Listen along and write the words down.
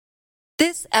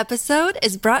This episode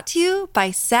is brought to you by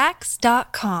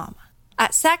Sax.com.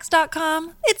 At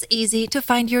Sax.com, it's easy to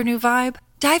find your new vibe.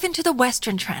 Dive into the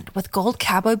Western trend with gold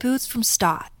cowboy boots from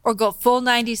Stott, or go full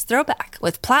 90s throwback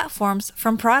with platforms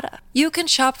from Prada. You can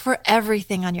shop for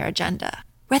everything on your agenda,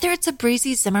 whether it's a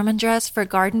breezy Zimmermann dress for a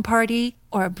garden party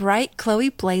or a bright Chloe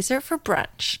blazer for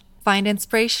brunch. Find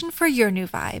inspiration for your new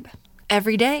vibe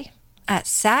every day at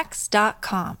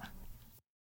Sax.com.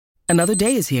 Another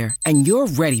day is here, and you're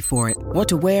ready for it. What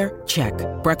to wear? Check.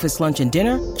 Breakfast, lunch, and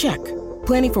dinner? Check.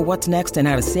 Planning for what's next and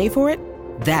how to save for it?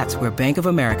 That's where Bank of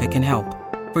America can help.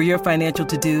 For your financial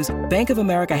to-dos, Bank of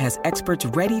America has experts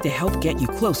ready to help get you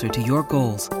closer to your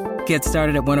goals. Get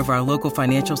started at one of our local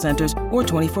financial centers or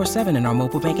 24/7 in our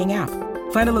mobile banking app.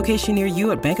 Find a location near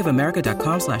you at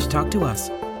bankofamerica.com/talktous.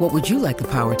 What would you like the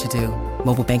power to do?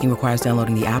 Mobile banking requires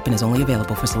downloading the app and is only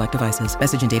available for select devices.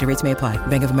 Message and data rates may apply.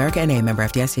 Bank of America N.A., member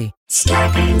FDIC.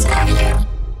 Scarpins Avenue.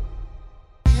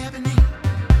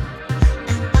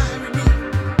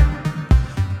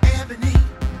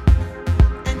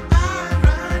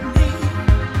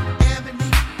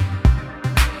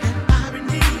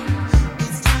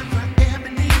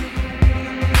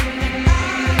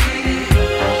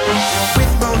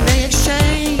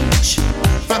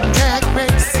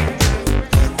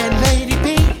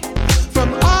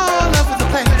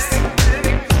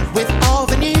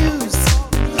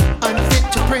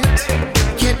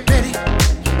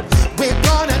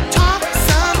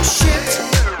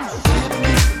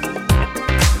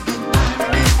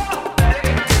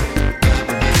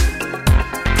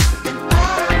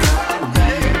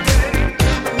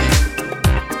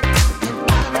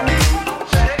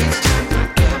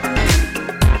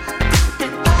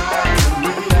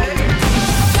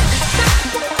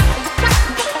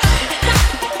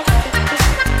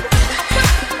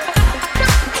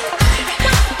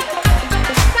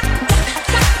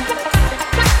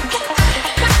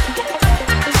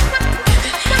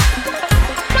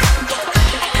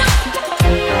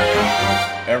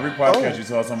 You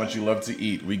tell us how much you love to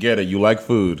eat. We get it. You like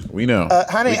food. We know.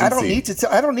 Honey, I don't need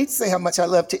to. I don't need to say how much I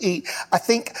love to eat. I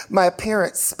think my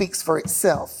appearance speaks for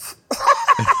itself.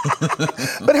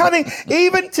 But honey,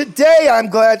 even today, I'm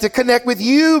glad to connect with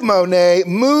you,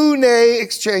 Monet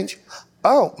Exchange.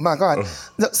 Oh my God.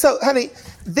 So, honey,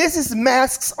 this is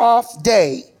masks off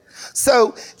day.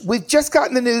 So we've just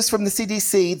gotten the news from the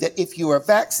CDC that if you are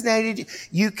vaccinated,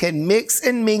 you can mix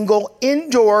and mingle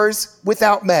indoors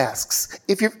without masks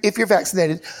if you're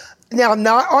vaccinated. Now,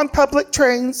 not on public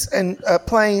trains and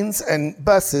planes and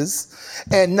buses,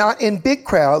 and not in big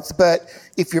crowds, but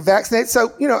if you're vaccinated.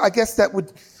 So, I guess that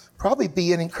would probably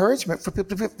be an encouragement for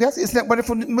people to be vaccinated. Isn't that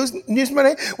wonderful news,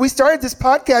 Monet? We started this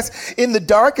podcast in the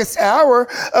darkest hour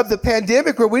of the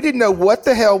pandemic where we didn't know what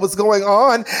the hell was going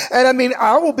on. And I mean,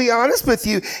 I will be honest with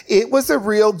you, it was a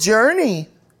real journey.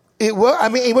 It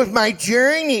was my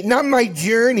journey, not my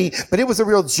journey, but it was a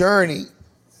real journey.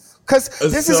 Because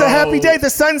this is a happy day. The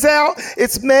sun's out.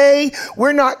 It's May.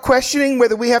 We're not questioning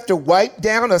whether we have to wipe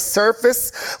down a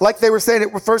surface. Like they were saying,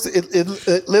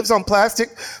 it lives on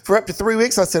plastic for up to 3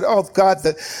 weeks. I said, oh, God,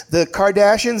 the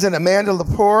Kardashians and Amanda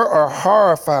Lepore are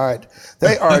horrified.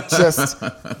 They are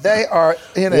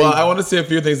Well, I want to say a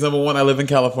few things. Number one, I live in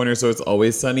California, so it's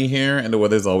always sunny here, and the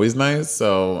weather's always nice.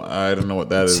 So I don't know what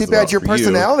that is. Too bad your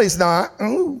personality's not.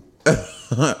 Ooh.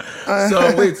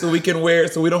 So we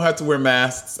don't have to wear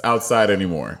masks outside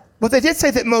anymore. Well, they did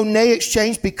say that Monet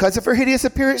Exchange, because of her hideous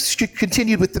appearance,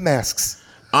 continued with the masks.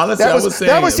 Honestly,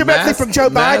 that was directly from Joe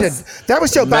Biden. That was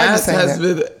Joe Biden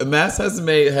saying that. Masks has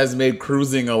made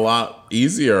cruising a lot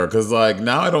easier because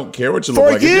now I don't care what you look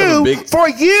like. For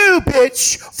you,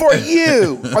 bitch. For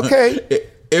you. Okay.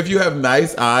 If you have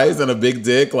nice eyes and a big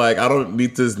dick, I don't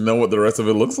need to know what the rest of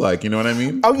it looks like. You know what I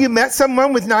mean? Oh, you met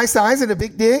someone with nice eyes and a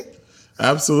big dick?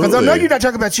 Absolutely. Because I know you're not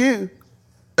talking about you.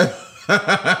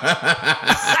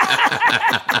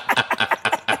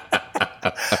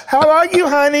 How are you,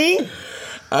 honey?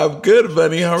 I'm good,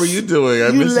 Bunny. How are you doing?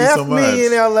 I miss you so much. You left me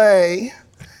in L.A.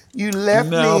 You left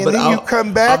me, and then you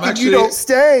come back and you don't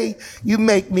stay. You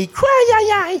make me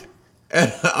cry.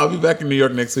 I'll be back in New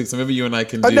York next week, so maybe you and I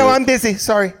can do... Oh, no, I'm busy.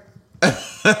 Sorry.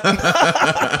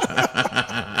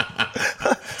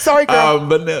 Sorry, girl.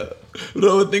 But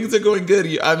no, things are going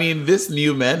good. I mean, this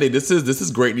new mandate, this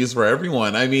is great news for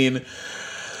everyone. I mean,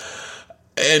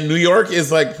 and New York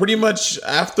is pretty much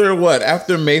after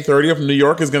May 30th, New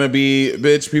York is going to be,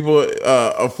 bitch, people,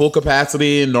 a full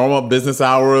capacity, normal business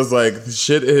hours.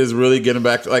 Shit is really getting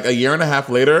back to, a year and a half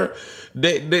later.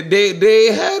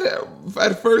 They had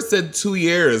at first said 2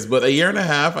 years, but a year and a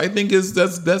half, I think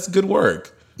that's good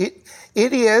work.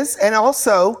 It is. And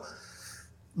also,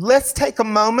 let's take a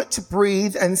moment to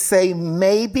breathe and say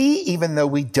maybe, even though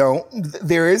we don't,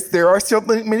 there are still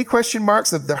many question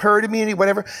marks of the herd immunity,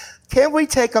 whatever. Can we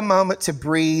take a moment to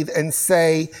breathe and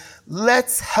say,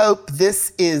 let's hope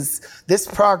this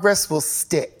progress will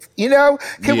stick? You know,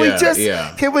 can we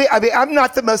I mean, I'm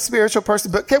not the most spiritual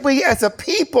person, but can we as a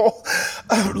people,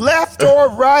 left or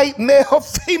right, male,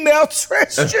 female,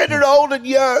 transgender, old and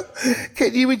young,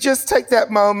 can we just take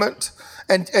that moment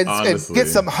and get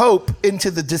some hope into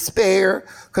the despair?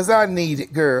 Because I need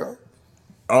it, girl.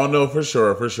 Oh, no, for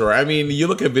sure. I mean, you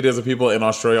look at videos of people in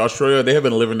Australia, they have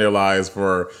been living their lives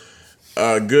for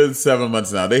a good 7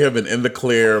 months now. They have been in the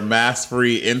clear,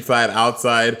 mask-free, inside,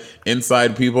 outside,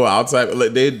 inside people, outside.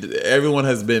 Everyone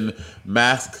has been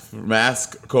mask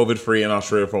COVID-free in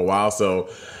Australia for a while, so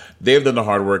they've done the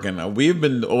hard work, and a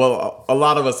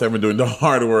lot of us have been doing the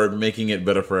hard work, making it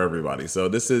better for everybody. So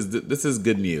this is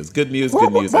good news. Good news. Wait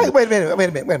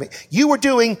a minute. You were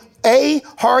doing A,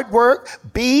 hard work,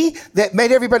 B, that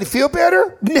made everybody feel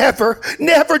better? Never,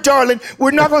 darling.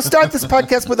 We're not going to start this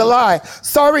podcast with a lie.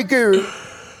 Sorry, guru.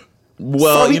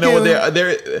 Well, sorry, you know what? There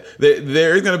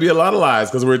is going to be a lot of lies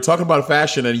because we're talking about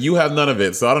fashion, and you have none of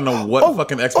it. So I don't know what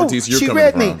fucking expertise you're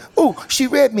coming from. She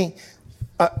read me.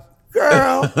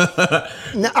 Girl,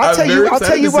 now, I'll tell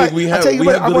you what.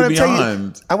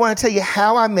 I want to tell you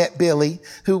how I met Billy,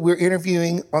 who we're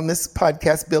interviewing on this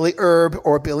podcast, Billy Erb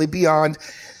or Billy Beyond,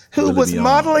 who was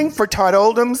modeling for Todd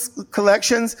Oldham's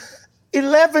collections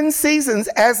 11 seasons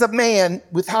as a man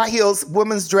with high heels,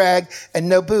 woman's drag, and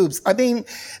no boobs. I mean,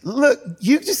 look,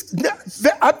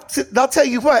 I'll tell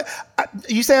you what.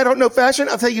 You say I don't know fashion?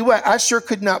 I'll tell you what, I sure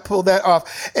could not pull that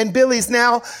off. And Billy's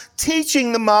now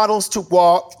teaching the models to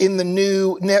walk in the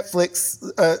new Netflix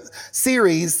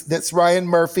series that's Ryan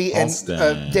Murphy and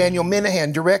Daniel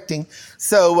Minahan directing.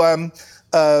 So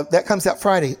that comes out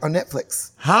Friday on Netflix.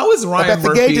 How is Ryan Murphy?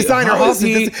 About the gay designer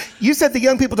Halston. You said the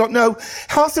young people don't know.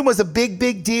 Halston was a big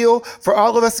deal for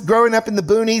all of us growing up in the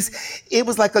boonies. It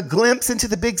was like a glimpse into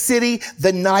the big city,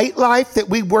 the nightlife that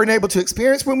we weren't able to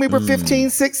experience when we were 15,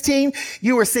 16.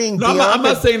 You were seeing. I'm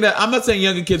not saying that. I'm not saying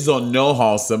younger kids don't know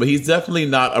Halston, but he's definitely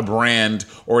not a brand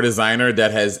or designer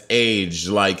that has aged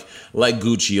like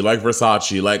Gucci, like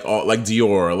Versace, like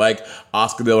Dior, like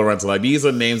Oscar de la Renta. Like these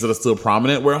are names that are still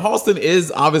prominent. Where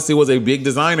Halston obviously was a big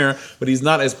designer, but he's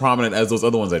not as prominent as those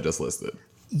other ones I just listed.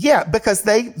 Yeah, because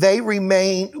they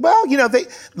remain, well, you know,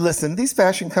 these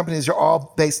fashion companies are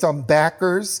all based on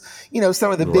backers. You know,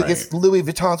 some of the biggest Louis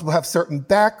Vuittons will have certain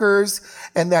backers,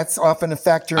 and that's often a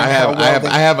factor in I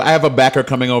have a backer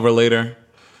coming over later.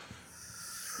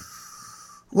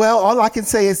 Well, all I can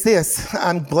say is this.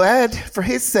 I'm glad for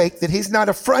his sake that he's not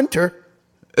a fronter.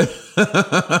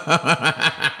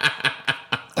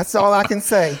 That's all I can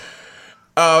say.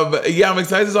 I'm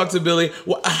excited to talk to Billy.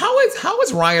 Well, how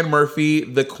is Ryan Murphy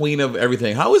the queen of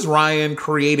everything? How is Ryan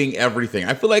creating everything?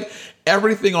 I feel like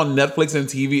everything on Netflix and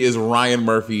TV is Ryan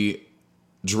Murphy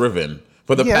driven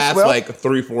for the past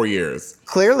 3-4 years.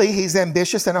 Clearly, he's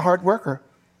ambitious and a hard worker.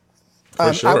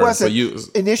 For sure. I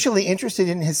wasn't initially interested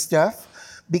in his stuff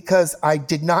because I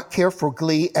did not care for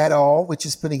Glee at all, which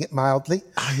is putting it mildly.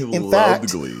 In fact,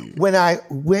 Glee. When I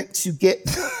went to get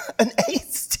an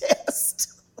AIDS test,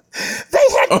 they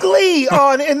had Glee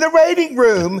on in the waiting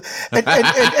room, and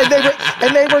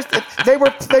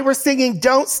they were singing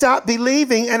 "Don't Stop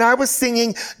Believing," and I was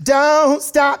singing "Don't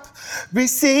Stop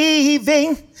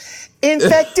Receiving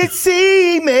Infected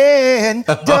Semen."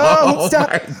 Don't stop.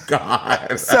 Oh my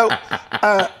God! So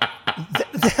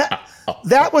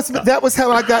that was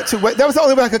how I got to. That was the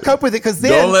only way I could cope with it. Because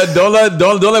then don't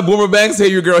let Boomer Banks hear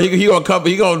you, girl. He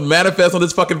gonna manifest on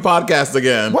this fucking podcast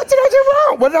again. What did I do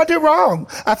wrong? What did I do wrong?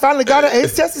 I finally got an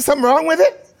AIDS test. Is something wrong with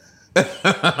it?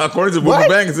 According to Boomer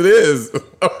Banks, it is.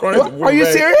 Are you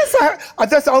serious?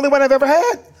 That's the only one I've ever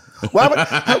had. Why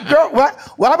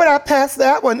would I pass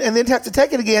that one and then have to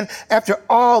take it again after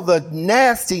all the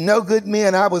nasty, no good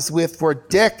men I was with for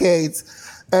decades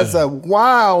as a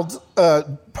wild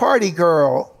party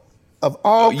girl of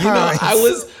all kinds? You know,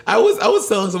 I was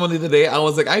telling someone the other day. I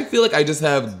was like, I feel like I just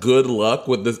have good luck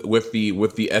with the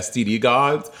STD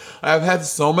gods. I've had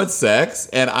so much sex,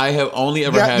 and I have only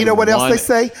ever had. You know what else they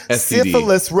say? STD.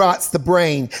 Syphilis rots the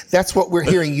brain. That's what we're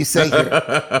hearing you say here.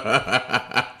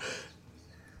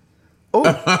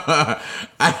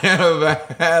 I have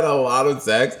had a lot of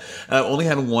sex, and I've only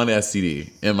had one STD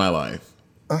in my life.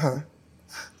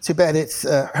 Too bad it's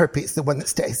herpes, the one that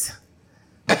stays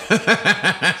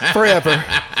forever.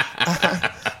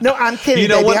 No, I'm kidding. You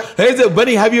know baby. what? Hey,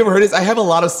 Bunny, have you ever heard this? I have a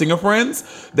lot of singer friends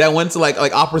that went to like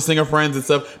opera singer friends and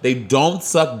stuff. They don't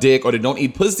suck dick or they don't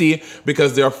eat pussy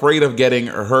because they're afraid of getting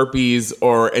herpes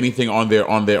or anything on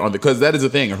because that is the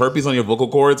thing. Herpes on your vocal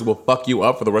cords will fuck you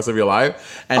up for the rest of your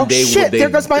life. And there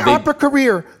goes my opera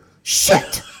career.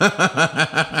 Shit.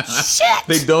 Shit.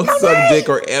 They don't suck dick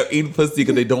or eat pussy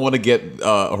because they don't want to get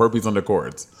herpes on their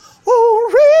cords.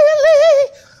 Oh,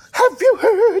 really? Have you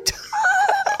heard?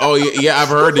 Oh, yeah, I've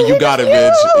heard that you got it,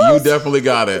 bitch. You definitely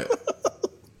got it.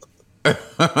 Come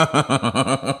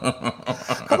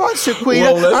on,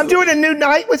 Shaquita. Well, I'm doing a new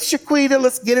night with Shaquita.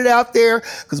 Let's get it out there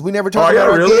because we never talked about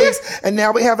our gigs. And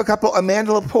now we have a couple.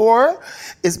 Amanda Lepore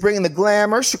is bringing the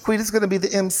glamour. Shaquita's going to be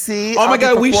the MC. Oh my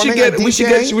God, we should get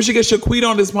Shaquita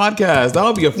on this podcast. That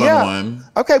would be a fun one.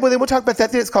 Okay, well then we'll talk about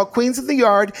that. Then it's called Queens of the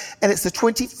Yard, and it's the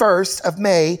 21st of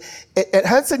May at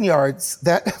Hudson Yards,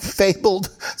 that fabled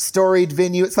storied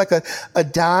venue. It's like a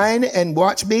dine and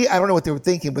watch me. I don't know what they were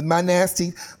thinking with my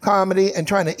nasty comedy and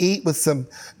trying to eat with some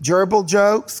gerbil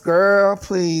jokes. Girl,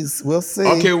 please, we'll see.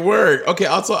 Okay, word. Okay,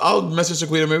 also I'll message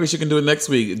Shaquita. Maybe she can do it next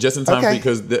week, just in time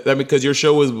because your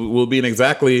show will be in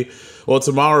exactly. Well,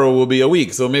 tomorrow will be a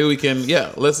week, so maybe we can.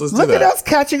 Yeah, let's do that. Look at us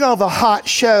catching all the hot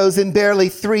shows in barely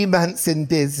 3 months in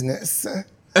business.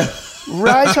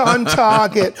 Right on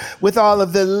target with all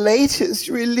of the latest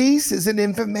releases and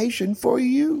information for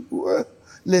you,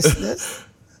 listeners.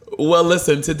 Well,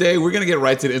 listen, today we're going to get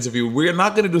right to the interview. We're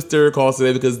not going to do stereo calls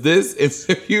today because this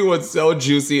interview was so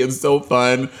juicy and so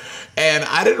fun. And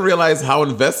I didn't realize how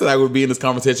invested I would be in this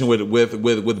conversation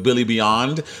with Billy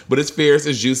Beyond. But it's fierce,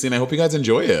 it's juicy, and I hope you guys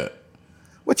enjoy it.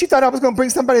 What, you thought I was going to bring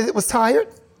somebody that was tired?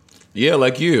 Yeah,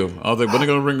 like you. I was like, when are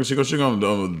going to bring? She going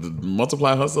to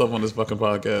multiply herself on this fucking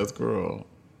podcast, girl.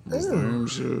 Same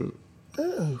shit.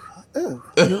 Oh,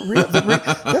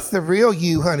 that's the real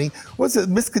you, honey. What's it,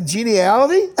 Miss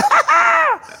Congeniality?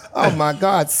 Oh my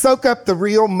God, soak up the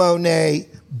real Monet,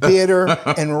 bitter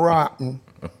and rotten.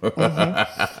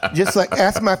 Mm-hmm. Just like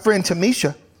ask my friend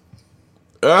Tamisha.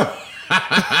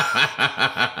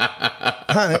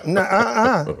 Honey,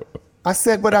 I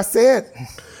said what I said,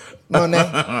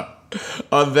 Monet.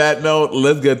 On that note,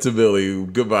 let's get to Billy.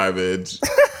 Goodbye, bitch.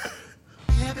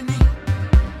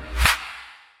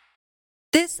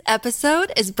 This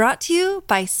episode is brought to you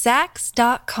by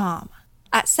Sax.com.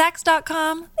 At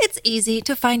Sax.com, it's easy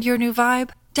to find your new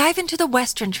vibe. Dive into the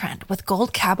Western trend with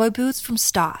gold cowboy boots from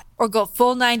Stott, or go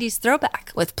full 90s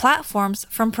throwback with platforms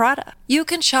from Prada. You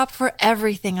can shop for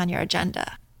everything on your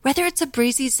agenda, whether it's a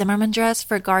breezy Zimmermann dress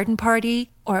for a garden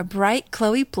party or a bright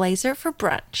Chloe blazer for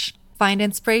brunch. Find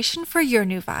inspiration for your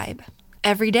new vibe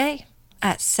every day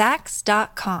at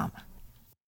Sax.com.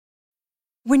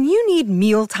 When you need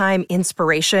mealtime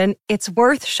inspiration, it's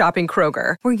worth shopping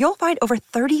Kroger, where you'll find over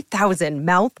 30,000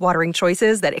 mouth-watering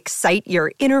choices that excite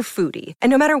your inner foodie. And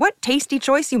no matter what tasty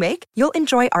choice you make, you'll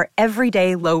enjoy our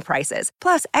everyday low prices,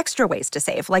 plus extra ways to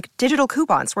save, like digital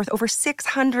coupons worth over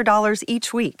 $600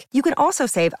 each week. You can also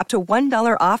save up to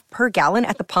 $1 off per gallon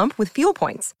at the pump with fuel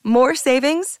points. More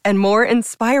savings and more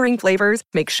inspiring flavors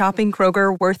make shopping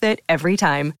Kroger worth it every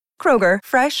time. Kroger,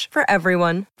 fresh for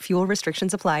everyone. Fuel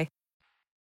restrictions apply.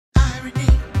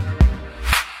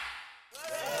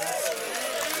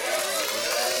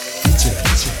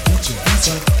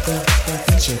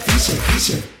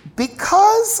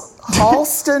 Because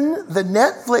Halston, the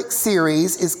Netflix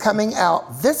series, is coming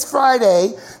out this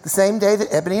Friday, the same day that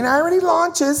Ebony and Irony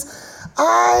launches, we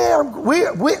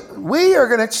are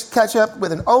going to catch up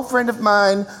with an old friend of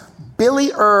mine,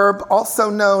 Billy Erb, also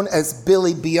known as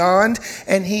Billy Beyond,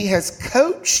 and he has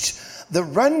coached the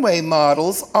runway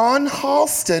models on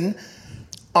Halston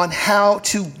on how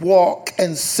to walk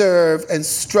and serve and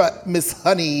strut Miss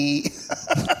Honey.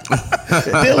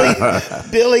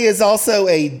 Billy is also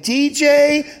a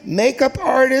DJ, makeup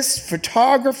artist,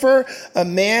 photographer, a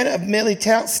man of many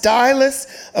talents, stylist,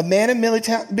 a man of many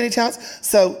talents.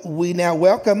 So we now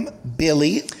welcome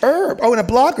Billy Erb. Oh, and a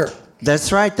blogger.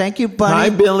 That's right. Thank you, Bunny. Hi,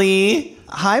 Billy.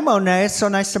 Hi, Monet. It's so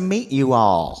nice to meet you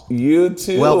all. You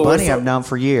too. Well, Bunny, I've known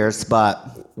for years,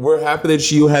 but we're happy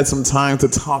that you had some time to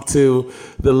talk to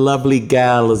the lovely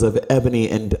gals of Ebony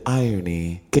and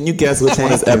Irony. Can you guess which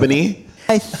one is Ebony?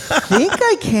 I think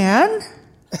I can.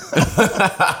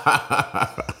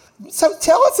 So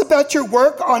tell us about your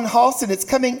work on Halston. It's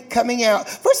coming out.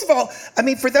 First of all, I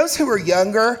mean, for those who are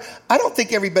younger, I don't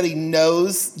think everybody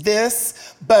knows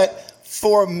this, but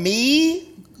for me,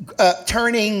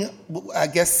 turning, I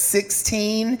guess,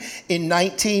 16 in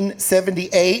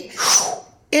 1978,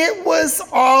 It was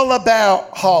all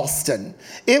about Halston.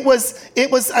 It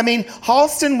was, I mean,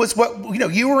 Halston was what,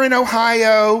 you were in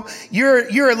Ohio.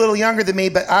 You're a little younger than me,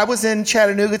 but I was in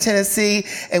Chattanooga, Tennessee,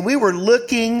 and we were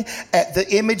looking at the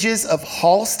images of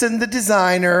Halston, the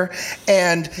designer,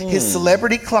 and his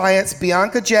celebrity clients,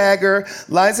 Bianca Jagger,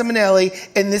 Liza Minnelli,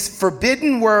 in this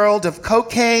forbidden world of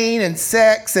cocaine and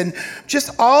sex and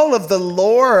just all of the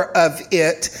lore of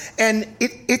it. And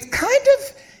it's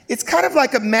kind of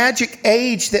like a magic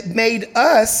age that made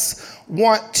us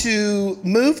want to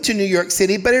move to New York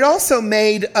City, but it also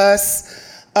made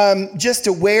us just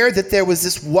aware that there was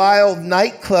this wild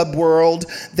nightclub world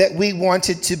that we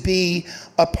wanted to be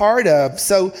a part of.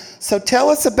 So tell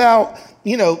us about,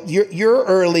 your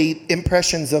early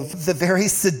impressions of the very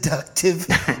seductive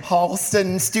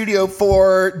Halston Studio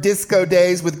 4 disco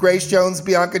days with Grace Jones,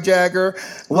 Bianca Jagger,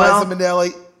 Liza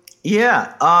Minnelli.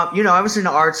 Yeah, I was in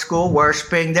art school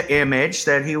worshiping the image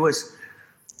that he was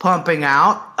pumping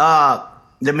out,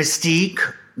 the mystique,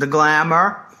 the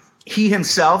glamour, he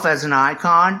himself as an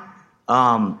icon.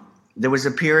 There was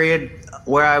a period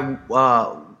where I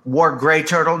wore gray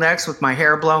turtlenecks with my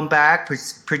hair blown back,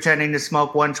 pretending to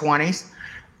smoke 120s.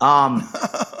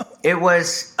 It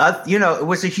was, it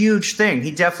was a huge thing.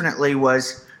 He definitely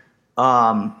was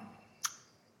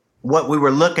what we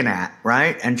were looking at,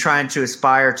 right? And trying to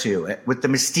aspire to, with the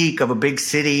mystique of a big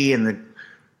city and the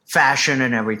fashion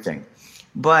and everything.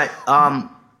 But,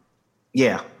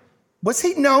 yeah. Was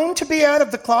he known to be out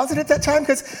of the closet at that time?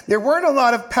 Because there weren't a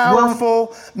lot of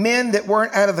powerful men that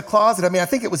weren't out of the closet. I mean, I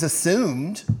think it was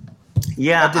assumed.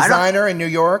 Yeah. A designer in New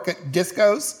York at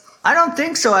discos. I don't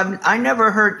think so. I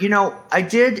never heard, I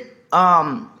did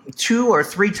 2 or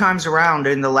 3 times around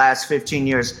in the last 15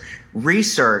 years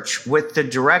research with the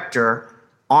director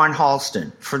on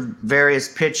Halston for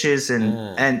various pitches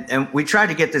and we tried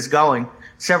to get this going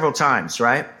several times,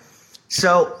 right?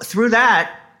 So through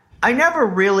that, I never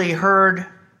really heard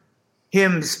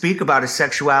him speak about his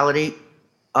sexuality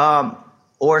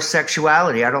or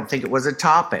sexuality. I don't think it was a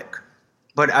topic.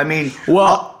 But I mean,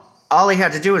 all he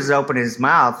had to do was open his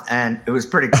mouth and it was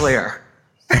pretty clear.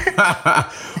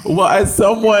 Well, as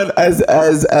someone, as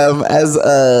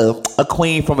a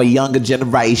queen from a younger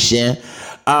generation,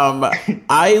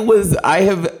 I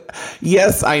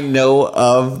know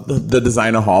of the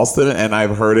designer Halston and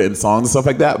I've heard it in songs and stuff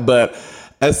like that. But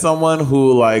as someone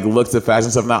who looks at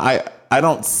fashion stuff now, I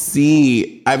don't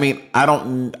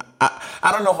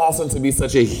know Halston to be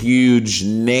such a huge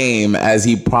name as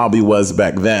he probably was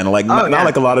back then. Not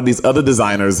like a lot of these other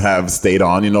designers have stayed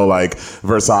on, like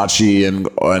Versace and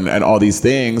all these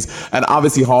things. And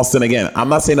obviously Halston, again, I'm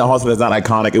not saying that Halston is not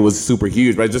iconic. It was super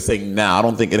huge, but I'm just saying now I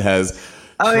don't think it has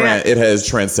it has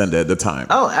transcended the time.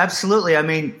 Oh, absolutely. I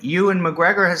mean, Ewan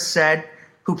McGregor has said,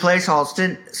 who plays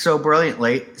Halston so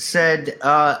brilliantly, said,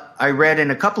 I read in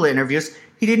a couple of interviews,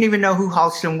 he didn't even know who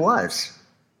Halston was.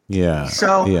 Yeah.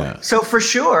 So for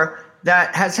sure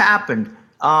that has happened.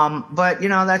 But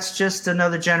that's just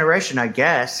another generation, I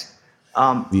guess.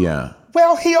 Yeah.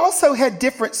 Well, he also had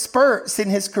different spurts in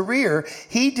his career.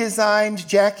 He designed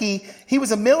he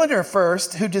was a milliner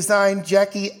first who designed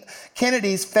Jackie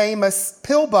Kennedy's famous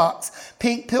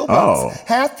pink pillbox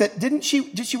hat did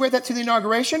she wear that to the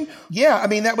inauguration? Yeah. I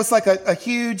mean, that was like a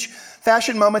huge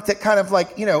fashion moment that kind of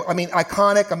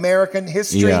iconic American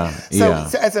history. So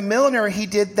as a milliner, he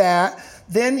did that.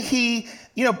 Then he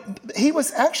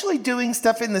was actually doing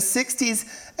stuff in the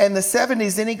 60s and the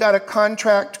 70s. Then he got a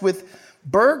contract with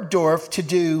Bergdorf to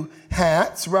do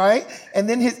hats, right? And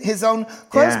then his own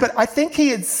clothes. Yeah. But I think he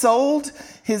had sold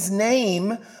his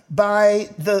name by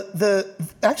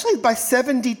by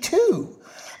 72.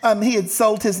 He had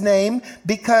sold his name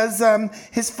because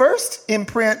his first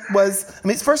imprint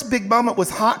his first big moment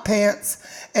was hot pants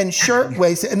and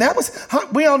shirt-waist. And that was,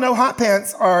 we all know hot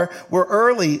pants were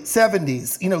early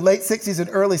 70s, late 60s and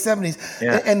early 70s,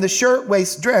 and the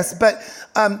shirt-waist dress. But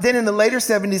then in the later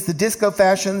 70s, the disco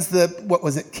fashions,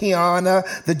 Kiana,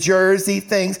 the jersey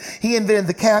things. He invented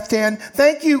the caftan.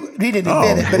 Thank you. He didn't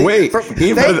invent it.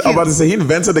 But I'm about to say he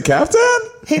invented the caftan?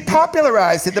 He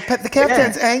popularized it. The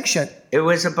caftan's ancient. It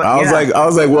was I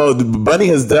was like, well, Bunny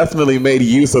has definitely made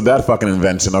use of that fucking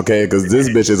invention, okay? Because this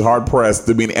bitch is hard pressed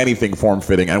to mean anything form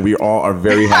fitting, and we all are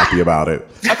very happy about it.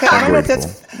 Okay, I don't know if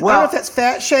that's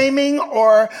fat shaming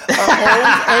or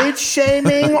old age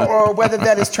shaming or whether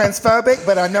that is transphobic,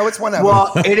 but I know it's one of them.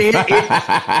 Well, it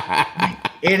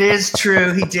is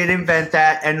true. He did invent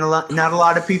that, and not a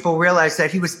lot of people realize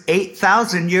that he was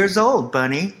 8,000 years old,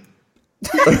 Bunny.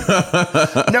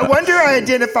 No wonder I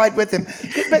identified with him.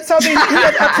 But so I mean,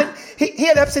 he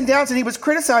had ups and downs, and he was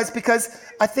criticized because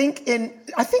I think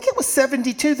it was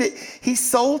 72 that he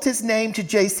sold his name to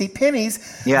J.C.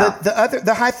 Penney's. Yeah.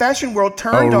 The high fashion world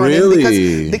turned on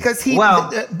really? him because he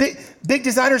big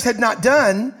designers had not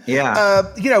done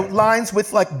lines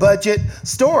with like budget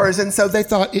stores, and so they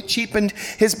thought it cheapened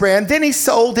his brand. Then he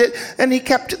sold it, and he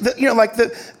kept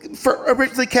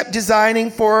originally kept designing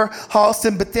for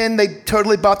Halston, but then they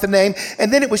totally bought the name,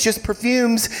 and then it was just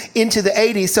perfumes into the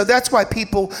 80s. So that's why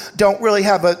people don't really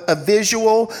have a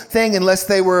visual thing unless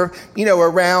they were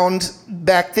around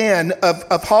back then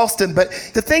of Halston. But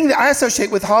the thing that I associate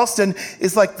with Halston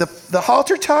is like the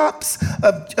halter tops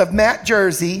of Matt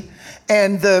Jersey,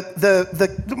 and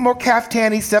the more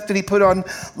caftan-y stuff that he put on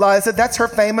Liza. That's her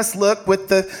famous look with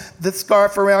the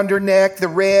scarf around her neck, the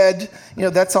red.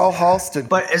 That's all Halston.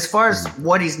 But as far as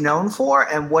what he's known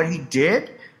for and what he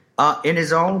did, in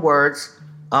his own words,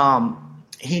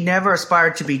 he never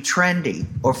aspired to be trendy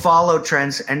or follow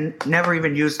trends, and never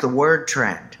even used the word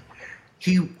trend.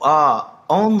 He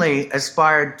only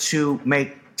aspired to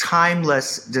make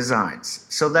timeless designs.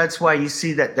 So that's why you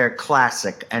see that they're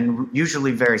classic and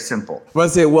usually very simple. I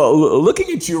say, well,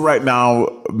 looking at you right now,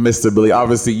 Mr. Billy,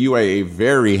 obviously you are a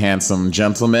very handsome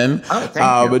gentleman. Oh,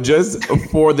 thank you. But just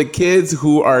for the kids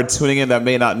who are tuning in that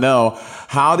may not know,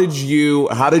 how did you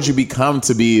become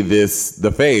to be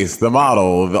the face, the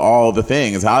model, all the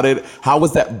things? How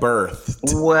was that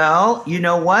birthed? Well, you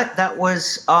know what? That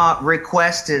was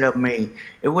requested of me.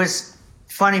 It was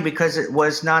funny because it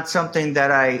was not something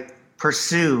that I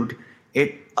pursued.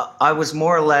 I was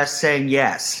more or less saying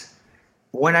yes.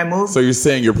 When I moved. So you're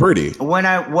saying you're pretty? When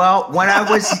I was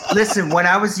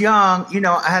young,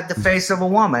 I had the face of a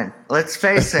woman. Let's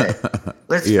face it.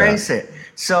 Face it.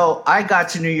 So I got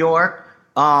to New York.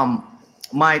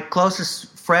 My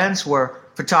closest friends were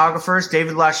photographers.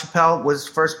 David LaChapelle was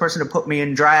the first person to put me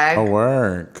in drag. Oh,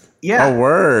 work. Yeah. Oh,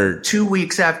 word. 2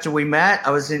 weeks after we met, I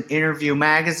was in Interview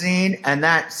magazine, and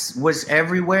that was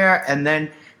everywhere. And then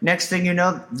next thing you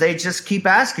know, they just keep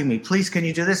asking me, please, can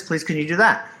you do this? Please, can you do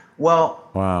that? Well,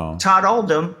 wow. Todd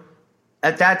Oldham,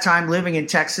 at that time living in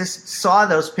Texas, saw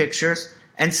those pictures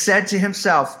and said to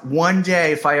himself, one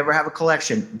day, if I ever have a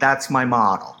collection, that's my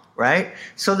model, right?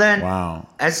 So then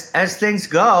as things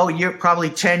go, you're probably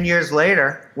 10 years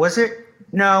later, was it?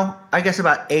 No, I guess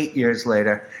about 8 years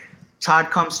later,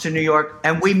 Todd comes to New York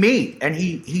and we meet, and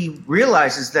he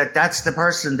realizes that that's the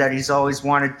person that he's always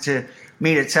wanted to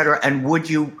meet, et cetera. And would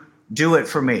you do it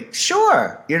for me?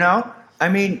 Sure. I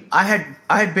mean, I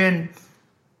had been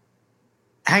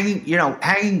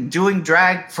hanging, doing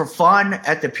drag for fun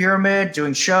at the Pyramid,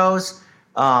 doing shows.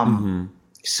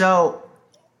 So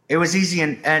it was easy,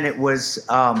 and it was,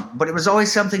 but it was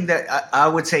always something that I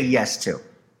would say yes to.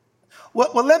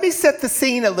 Well, let me set the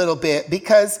scene a little bit,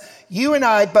 because you and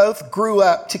I both grew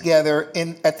up together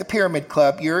at the Pyramid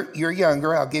Club. You're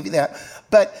younger, I'll give you that.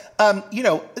 But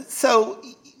so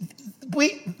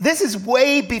this is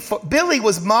way before Billy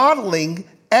was modeling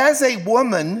as a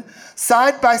woman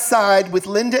side by side with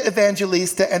Linda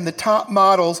Evangelista and the top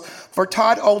models for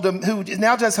Todd Oldham, who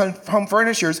now does home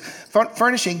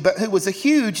furnishing, but who was a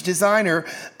huge designer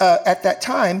at that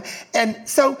time. And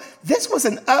so this was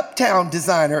an uptown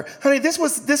designer, honey. This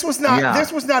was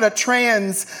not a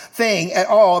trans thing at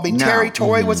all. I mean, no. Terry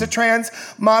Toy was a trans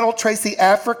model. Tracy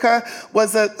Africa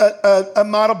was a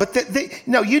model, but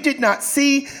no, you did not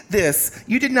see this.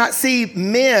 You did not see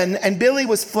men, and Billy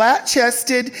was flat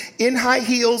chested in high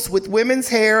heels with women's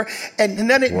hair, and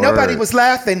nobody was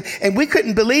laughing, and we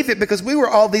couldn't believe it because we were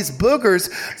all these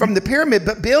boogers from the Pyramid,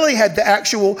 but Billy had the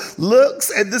actual looks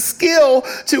and the skill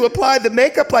to apply the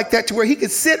makeup like that to where he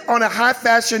could sit on a high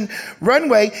fashion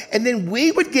runway, and then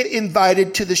we would get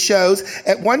invited to the shows.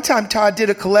 At one time, Todd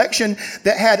did a collection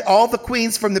that had all the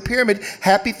queens from the Pyramid,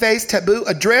 Happy Face, Taboo,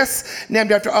 a dress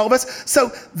named after all of us.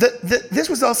 So this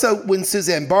was also when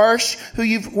Suzanne Barsh, who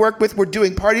you've worked with, were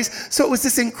doing parties. So it was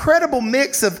this incredible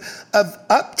mix of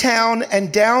uptown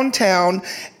and downtown.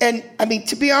 And I mean,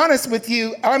 to be honest with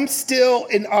you, I'm still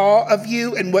in awe of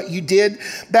you and what you did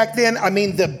back then. I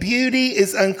mean, the beauty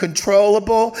is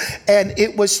uncontrollable, and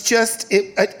it was just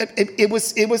it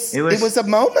was a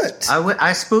moment.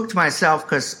 I spooked myself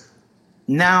because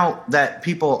now that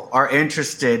people are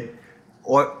interested,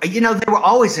 or they were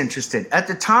always interested. At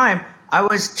the time, I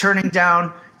was turning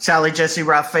down Sally Jessy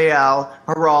Raphael,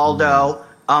 Geraldo.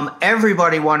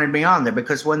 Everybody wanted me on there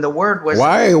because when the word was...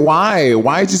 Why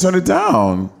did you turn it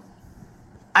down?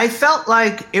 I felt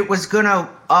like it was going to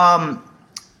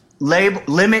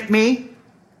limit me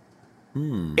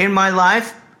in my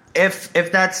life if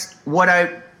that's what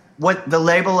the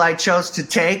label I chose to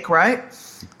take, right?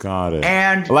 Got it.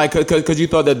 And like, because you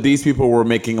thought that these people were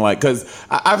making like, because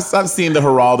I've seen the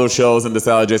Geraldo shows and the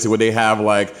Sally Jesse where they have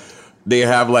like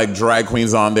drag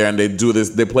queens on there and they do this,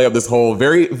 they play up this whole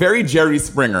very, very Jerry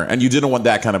Springer, and you didn't want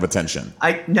that kind of attention.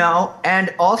 I know.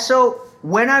 And also,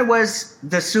 when I was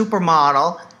the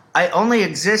supermodel, I only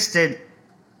existed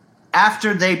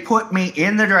after they put me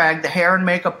in the drag, the hair and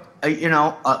makeup,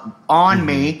 on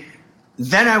me.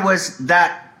 Then I was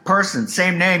that person,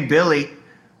 same name, Billy.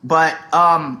 But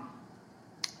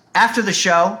after the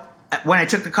show, when I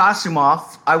took the costume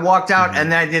off, I walked out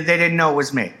and then they didn't know it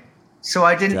was me. So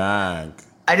I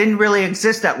didn't really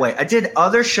exist that way. I did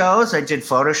other shows. I did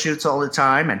photo shoots all the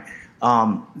time and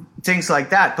things like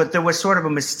that. But there was sort of a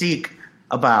mystique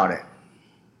about it.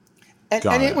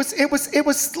 And it was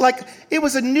like it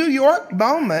was a New York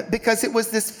moment because it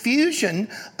was this fusion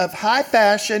of high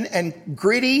fashion and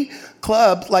gritty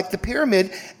clubs like the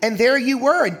Pyramid, and there you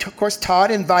were. And of course, Todd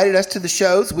invited us to the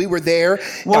shows. We were there.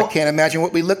 Well, I can't imagine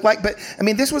what we looked like, but I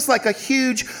mean, this was like a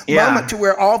huge moment to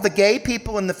where all the gay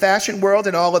people in the fashion world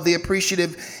and all of the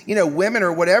appreciative, women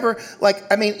or whatever. Like,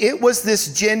 I mean, it was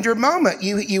this gender moment.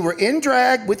 You were in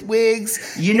drag with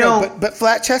wigs, but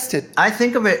flat chested. I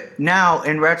think of it now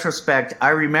in retrospect. I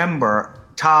remember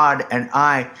Todd and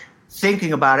I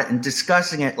thinking about it and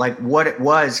discussing it like what it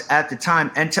was at the time.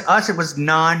 And to us, it was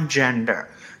non-gender.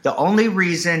 The only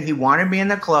reason he wanted me in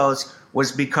the clothes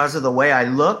was because of the way I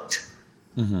looked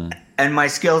and my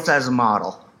skills as a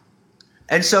model.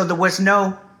 And so there was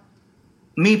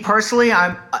me personally,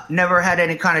 I never had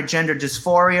any kind of gender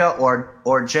dysphoria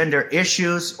or gender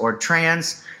issues or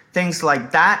trans things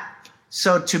like that.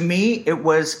 So to me, it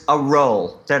was a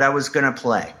role that I was going to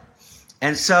play.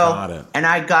 And so, and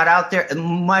I got out there, and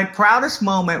my proudest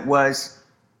moment was,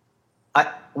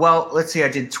 let's see, I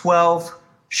did 12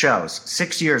 shows,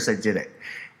 6 years I did it,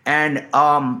 and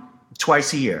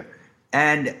twice a year.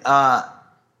 And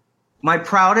my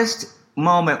proudest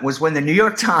moment was when the New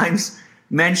York Times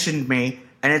mentioned me,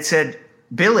 and it said,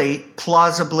 Billy,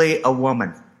 plausibly a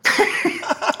woman.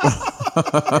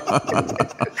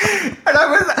 And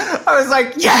I was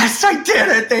like, yes, I did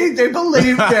it. They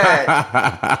believed it.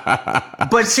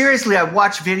 But seriously, I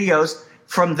watched videos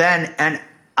from then, and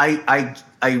I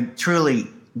truly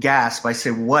gasp. I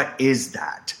say, what is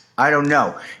that? I don't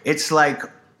know. It's like,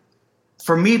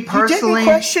 for me personally, you didn't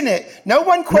question it. No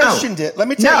one questioned it. Let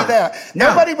me tell you that.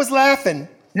 Nobody was laughing.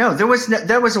 No, there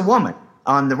was a woman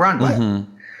on the runway.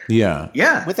 Yeah.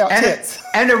 Without tits.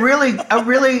 And a really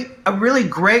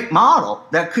great model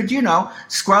that could,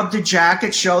 scrub the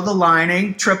jacket, show the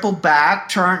lining, triple back,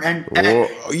 turn and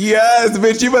yes,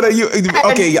 bitch. You better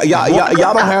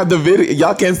y'all don't have the video.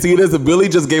 Y'all can't see this. Billy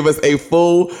just gave us a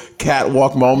full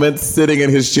catwalk moment sitting in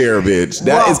his chair, bitch.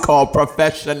 That is called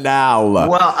professional.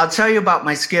 Well, I'll tell you about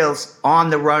my skills on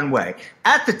the runway.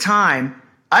 At the time,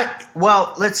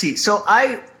 let's see. So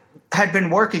I had been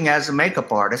working as a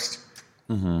makeup artist.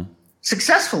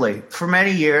 Successfully for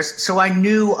many years, so I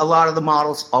knew a lot of the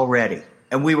models already,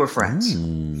 and we were friends.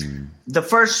 The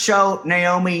first show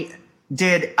Naomi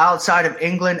did outside of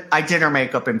England, I did her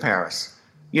makeup in Paris.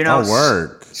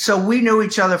 Word. So we knew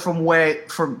each other for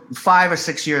 5 or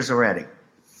 6 years already.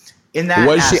 In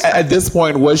that she at this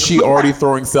point? Was she already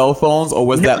throwing cell phones, or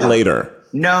was that later?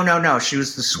 No. She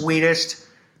was the sweetest,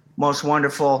 most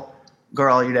wonderful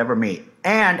girl you'd ever meet.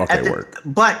 And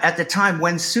but at the time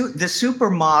when the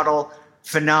supermodel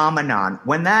phenomenon,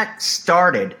 when that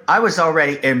started, I was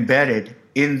already embedded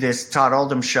in this Todd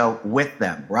Oldham show with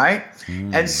them, right?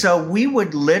 And so we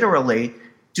would literally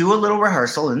do a little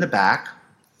rehearsal in the back.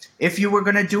 If you were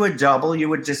going to do a double, you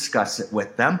would discuss it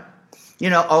with them.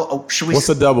 Should we? What's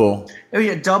a double?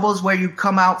 A double is where you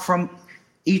come out from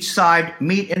each side,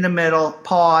 meet in the middle,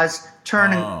 pause,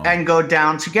 turn and go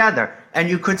down together. And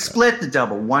you could split the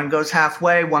double. One goes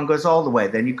halfway, one goes all the way.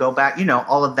 Then you go back,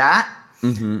 all of that.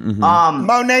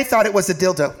 Monet thought it was a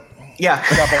dildo. Yeah.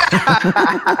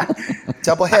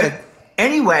 Double-headed.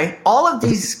 Anyway, all of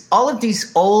these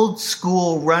old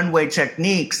school runway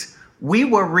techniques, we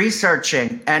were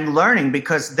researching and learning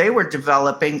because they were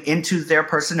developing into their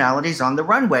personalities on the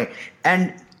runway.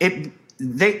 And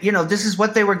this is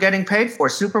what they were getting paid for.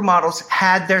 Supermodels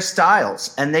had their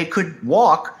styles, and they could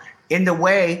walk in the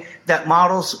way that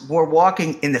models were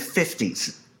walking in the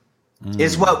 50s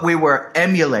is what we were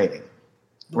emulating,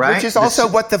 right? Which is also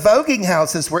what the voguing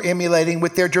houses were emulating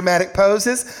with their dramatic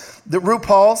poses. The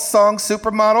RuPaul's song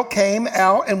Supermodel came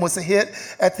out and was a hit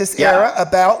at this era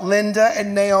about Linda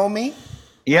and Naomi.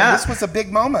 Yeah. And this was a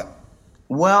big moment.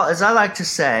 Well, as I like to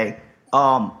say,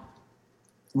 Ru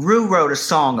wrote a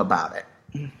song about it.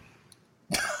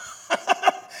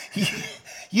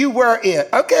 You were it.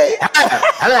 Okay.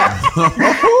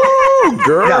 Ooh,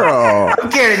 girl. No, I'm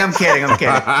kidding.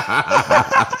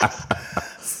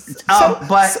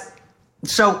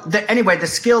 Anyway, the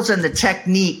skills and the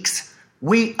techniques,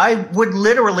 I would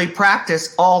literally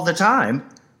practice all the time,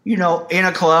 you know, in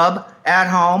a club, at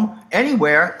home,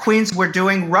 anywhere. Queens were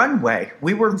doing runway.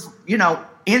 We were, you know,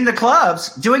 in the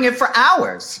clubs doing it for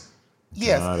hours.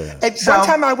 Yes. And one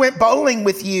time I went bowling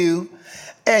with you,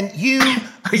 and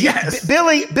Yes.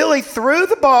 Billy threw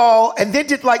the ball and then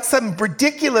did like some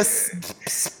ridiculous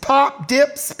pop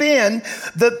dip spin.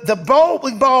 The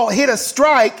bowling ball hit a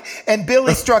strike and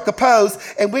Billy struck a pose,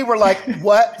 and we were like,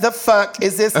 what the fuck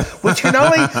is this? Which can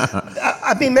only,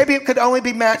 I mean, maybe it could only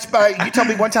be matched by, you told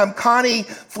me one time, Connie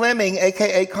Fleming,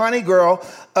 aka Connie Girl,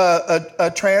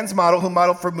 a trans model who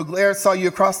modeled for Mugler, saw you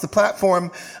across the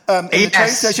platform in the train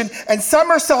station and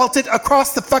somersaulted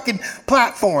across the fucking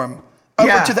platform.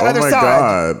 Over to the other side.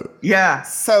 God. Yeah.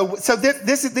 So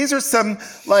these are some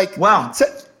like. Well,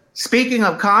 speaking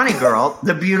of Connie Girl,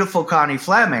 the beautiful Connie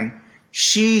Fleming,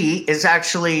 she is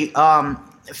actually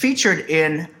featured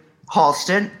in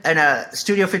Halston in a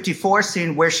Studio 54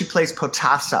 scene where she plays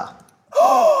Potasa.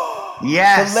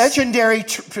 Yes. The legendary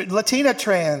Latina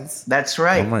trans. That's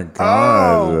right. Oh my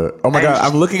God. Oh my God.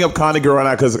 I'm looking up Connie Girl right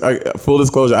now because, full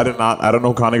disclosure, I don't know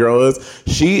who Connie Girl is.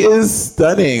 She is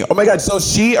stunning. Oh my God. So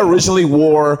she originally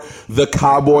wore the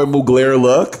cowboy Mugler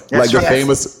look, That's like the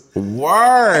famous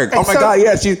work. Oh my God.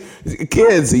 Yeah.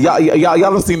 Kids,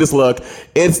 y'all have seen this look.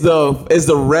 It's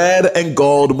the red and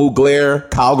gold Mugler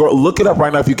cowgirl. Look it up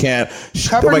right now if you can.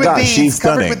 Covered with beads. She's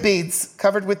stunning.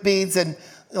 Covered with beads and.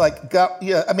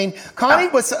 I mean, Connie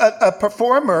was a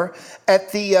performer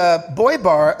at the Boy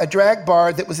Bar, a drag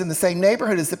bar that was in the same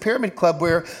neighborhood as the Pyramid Club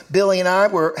where Billy and I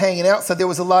were hanging out. So there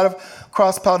was a lot of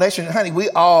cross-pollination. Honey, we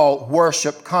all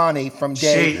worship Connie from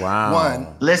day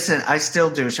one. Listen, I still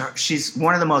do. She's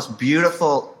one of the most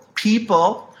beautiful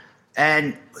people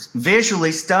and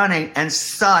visually stunning and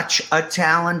such a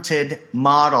talented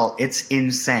model. It's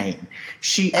insane.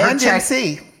 MC.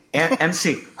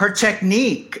 Her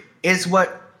technique is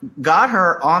what got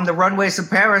her on the runways of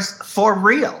Paris for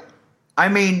real. I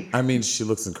mean, she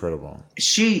looks incredible.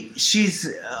 She's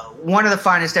one of the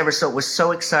finest ever. So it was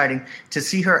so exciting to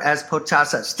see her as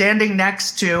Potasa, standing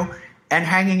next to and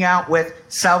hanging out with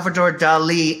Salvador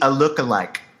Dali, a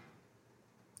lookalike.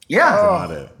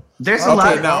 Yeah, there's a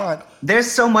lot.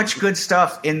 There's so much good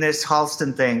stuff in this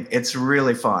Halston thing. It's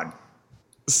really fun.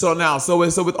 So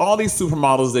with all these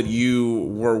supermodels that you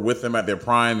were with them at their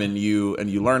prime and you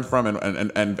learned from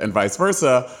and vice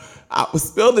versa,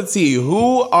 spill the tea.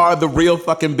 Who are the real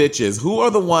fucking bitches? Who are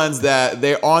the ones that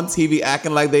they're on TV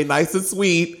acting like they nice and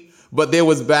sweet, but they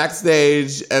was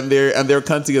backstage and they're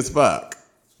cunty as fuck?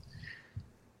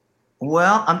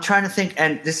 Well, I'm trying to think,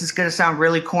 and this is going to sound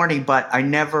really corny, but I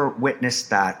never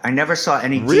witnessed that. I never saw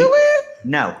any. Really?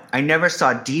 No, I never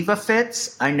saw diva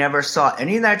fits. I never saw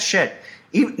any of that shit.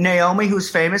 Even Naomi, who's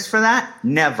famous for that,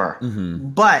 never.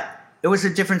 Mm-hmm. But it was a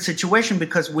different situation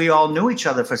because we all knew each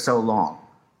other for so long.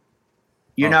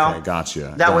 You know?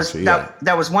 Gotcha. That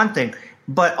was one thing.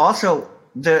 But also,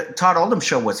 the Todd Oldham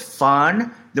show was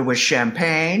fun. There was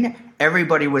champagne.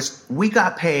 We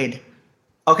got paid.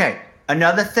 Okay,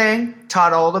 another thing,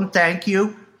 Todd Oldham, thank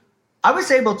you. I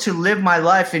was able to live my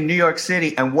life in New York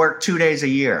City and work 2 days a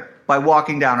year by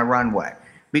walking down a runway.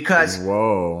 Because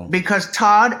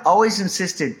Todd always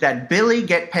insisted that Billy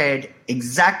get paid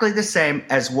exactly the same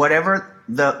as whatever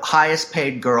the highest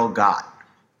paid girl got.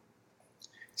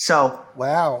 So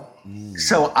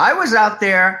So I was out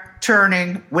there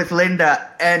turning with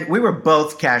Linda, and we were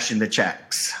both cashing the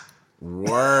checks.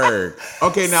 Word.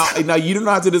 Okay, now you don't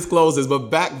have to disclose this, but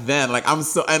back then, like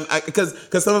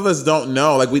because some of us don't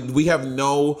know, like we have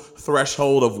no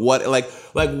threshold of what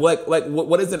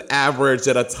what is an average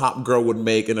that a top girl would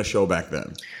make in a show back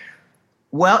then?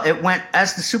 Well, it went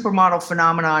as the supermodel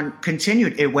phenomenon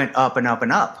continued. It went up and up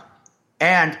and up,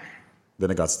 and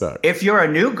then it got stuck. If you're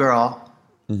a new girl,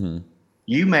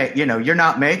 you're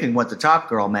not making what the top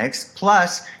girl makes.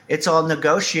 Plus, it's all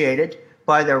negotiated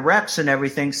by their reps and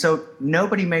everything, so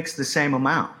nobody makes the same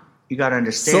amount. You got to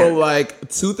understand. So like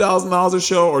 $2,000 a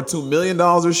show, or $2 million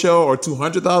a show, or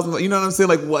 $200,000. You know what I'm saying?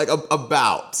 Like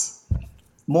about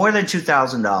more than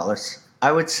 $2,000.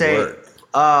 I would say,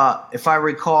 if I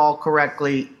recall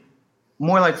correctly,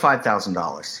 more like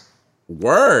 $5,000.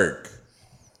 Work.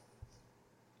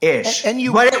 Ish.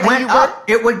 But it went up.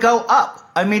 It would go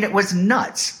up. I mean, it was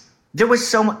nuts. There was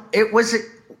so much. It was.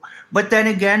 But then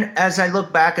again, as I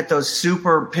look back at those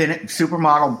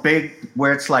supermodel big,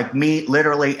 where it's like me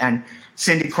literally and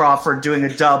Cindy Crawford doing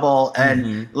a double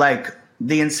and like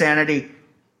the insanity,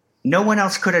 no one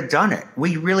else could have done it.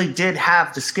 We really did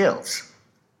have the skills.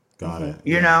 Got it.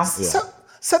 You know? Yeah.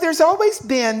 So there's always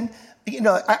been,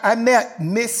 I met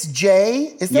Miss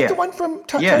J. Is that Yeah. the one from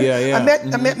Yeah. Yeah.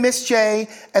 I met Miss J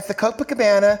at the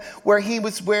Copacabana, where he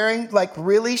was wearing like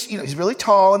really, he's really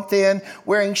tall and thin,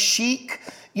 wearing chic,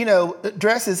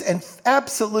 dresses, and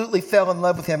absolutely fell in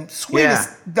love with him. Sweetest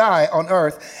guy on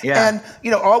earth. Yeah.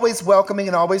 And, always welcoming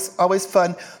and always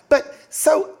fun. But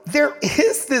so there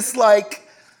is this like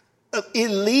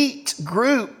elite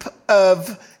group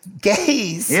of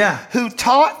gays who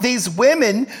taught these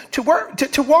women to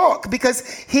walk, because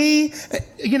he,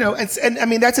 and I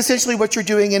mean, that's essentially what you're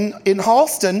doing in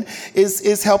Halston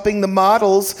is helping the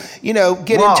models,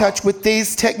 get in touch with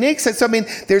these techniques. And so, I mean,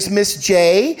 there's Miss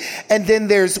J, and then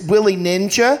there's Willie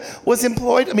Ninja was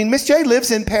employed. I mean, Miss J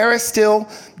lives in Paris still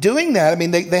doing that. I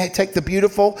mean, they take the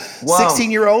beautiful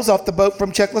 16-year-olds off the boat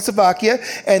from Czechoslovakia,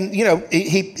 and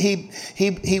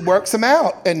he works them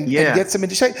out and gets them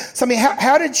into shape. So I mean,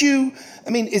 how did you? I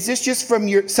mean, is this just from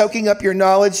your soaking up your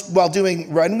knowledge while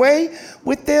doing runway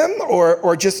with them,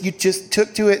 or just you just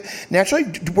took to it naturally?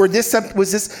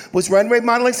 Was runway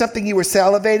modeling something you were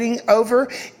salivating over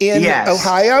in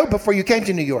Ohio before you came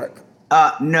to New York?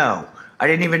 No, I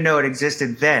didn't even know it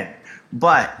existed then.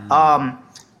 But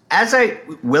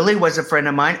Willie was a friend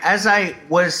of mine. As I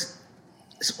was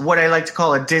what I like to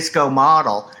call a disco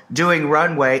model, doing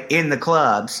runway in the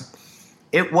clubs,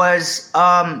 it was,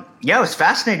 I was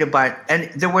fascinated by it.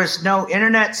 And there was no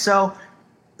internet, so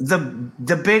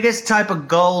the biggest type of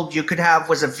gold you could have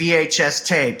was a VHS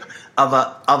tape of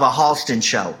a Halston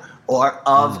show or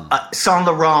of Saint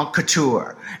Laurent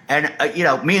Couture. And,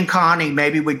 me and Connie,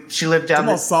 she lived down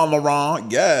there. Saint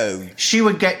Laurent, yes. She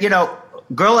would get,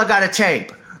 girl, I got a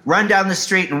tape. Run down the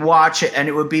street and watch it, and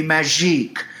it would be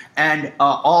Magique and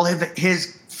all of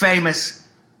his famous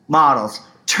models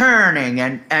turning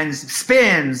and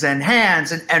spins and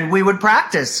hands, and we would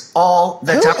practice all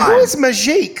the time. Who is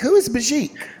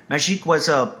Magique? Magique was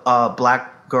a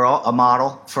black girl, a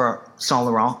model for Saint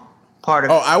Laurent. Part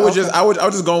of I was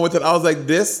just going with it. I was like,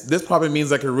 this probably means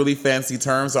like a really fancy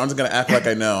term, so I'm just gonna act like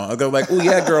I know. I'll go like, oh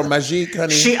yeah, girl, Magique,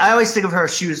 honey. I always think of her.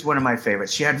 She was one of my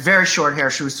favorites. She had very short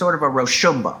hair. She was sort of a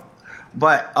Roshumba,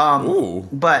 but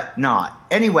not.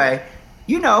 Anyway,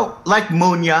 like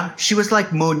Munya. She was like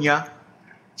Munya.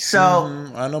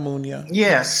 So I know Munya.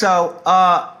 Yeah. So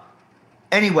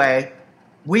anyway,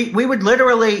 we would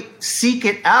literally seek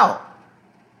it out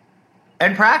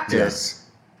and practice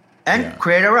and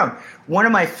create our own. One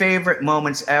of my favorite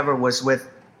moments ever was with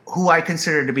who I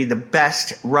consider to be the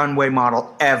best runway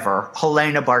model ever,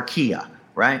 Helena Barquilla,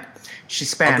 right?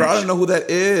 She's Spanish. Girl, I don't know who that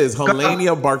is.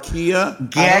 Helena Barquilla?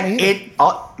 Get it,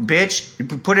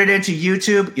 bitch. Put it into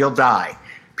YouTube, you'll die.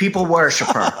 People worship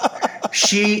her.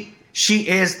 She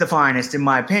is the finest, in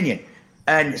my opinion.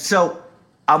 And so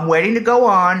I'm waiting to go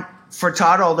on for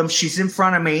Todd Oldham. She's in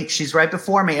front of me. She's right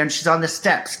before me, and she's on the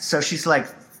steps. So she's like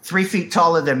 3 feet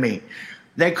taller than me.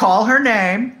 They call her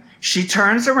name. She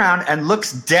turns around and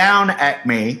looks down at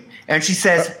me, and she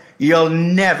says, "You'll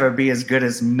never be as good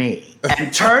as me."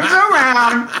 And turns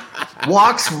around,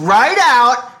 walks right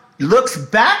out, looks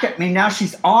back at me. Now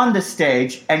she's on the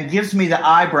stage and gives me the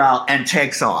eyebrow and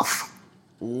takes off.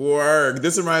 Work.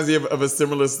 This reminds me of a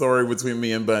similar story between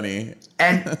me and Bunny.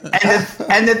 And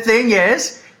the thing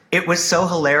is, it was so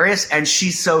hilarious, and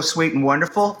she's so sweet and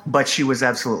wonderful, but she was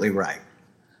absolutely right.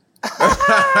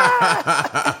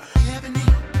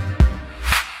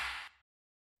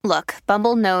 Look,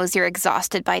 Bumble knows you're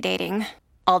exhausted by dating.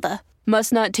 All the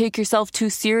must not take yourself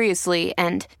too seriously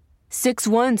and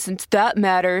 6'1" since that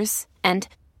matters. And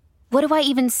what do I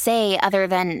even say other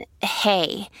than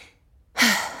hey?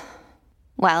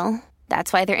 Well,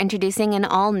 that's why they're introducing an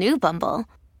all-new Bumble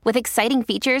with exciting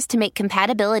features to make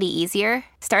compatibility easier,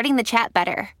 starting the chat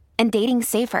better, and dating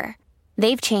safer.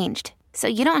 They've changed, so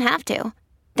you don't have to.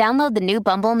 Download the new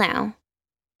Bumble now.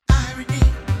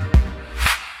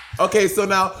 Okay, so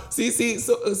now,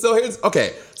 so here's,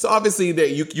 okay, so obviously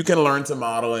that you can learn to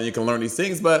model and you can learn these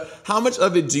things, but how much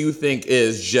of it do you think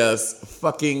is just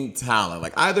fucking talent?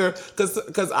 Like either,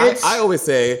 because I always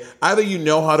say, either you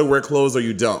know how to wear clothes or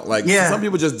you don't. Like some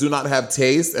people just do not have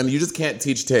taste and you just can't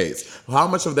teach taste. How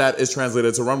much of that is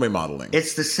translated to runway modeling?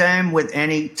 It's the same with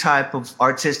any type of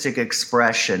artistic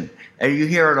expression. And you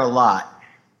hear it a lot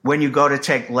when you go to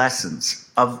take lessons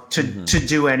to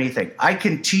do anything. I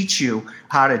can teach you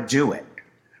how to do it.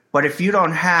 But if you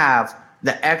don't have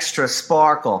the extra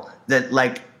sparkle, that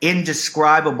like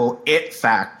indescribable it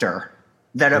factor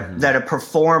that a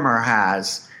performer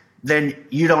has, then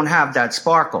you don't have that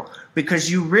sparkle, because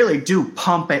you really do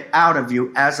pump it out of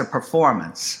you as a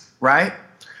performance, right?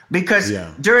 Because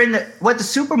during what the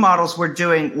supermodels were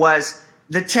doing was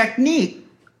the technique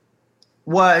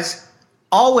was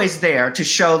always there to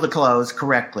show the clothes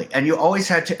correctly. And you always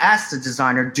had to ask the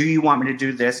designer, do you want me to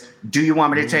do this? Do you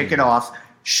want me to take it off?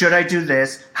 Should I do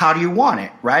this? How do you want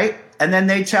it? Right? And then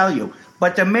they tell you.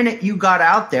 But the minute you got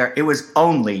out there, it was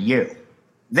only you.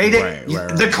 They didn't.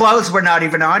 The clothes were not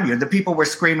even on you. The people were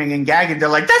screaming and gagging. They're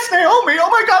like, "That's Naomi! Oh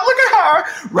my God, look at her!"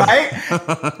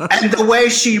 Right? And the way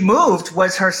she moved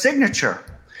was her signature.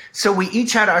 So we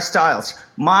each had our styles.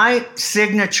 My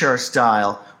signature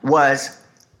style was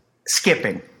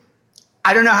skipping.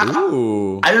 I don't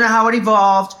know how it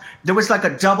evolved. There was like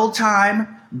a double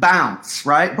time bounce,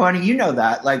 right, Bonnie? You know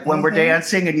that. Like when we're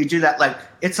dancing and you do that, like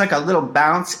it's like a little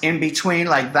bounce in between,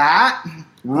 like that.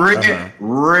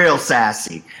 Real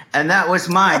sassy. And that was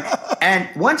mine. And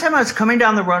one time I was coming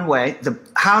down the runway, the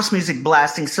house music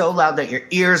blasting so loud that your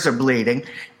ears are bleeding.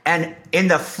 And in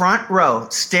the front row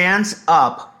stands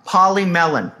up Polly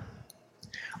Mellon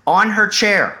on her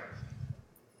chair.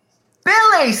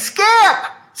 Billy, skip,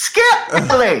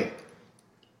 Billy.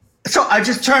 So I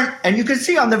just turn, and you can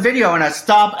see on the video, and I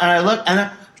stop and I look and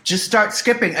I just start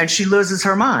skipping, and she loses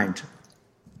her mind.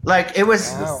 Like it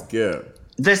was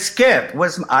the skip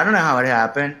was, I don't know how it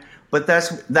happened, but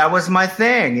that was my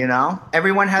thing, you know.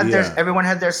 Everyone had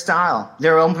their style,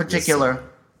 their own particular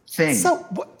thing. So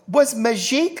was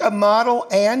Majik a model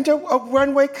and a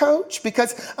runway coach?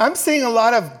 Because I'm seeing a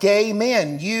lot of gay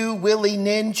men, you, Willie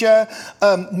Ninja,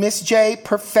 Miss J,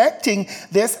 perfecting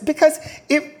this. Because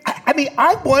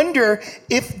I wonder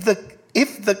if the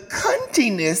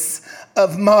cuntiness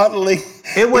of modeling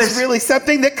is really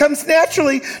something that comes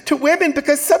naturally to women,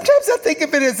 because sometimes I think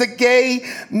of it as a gay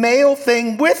male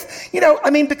thing with,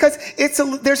 because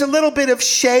there's a little bit of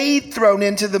shade thrown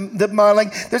into the modeling.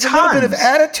 There's a little bit of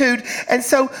attitude. And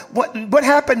so what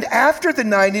happened after the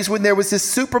 90s when there was this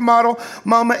supermodel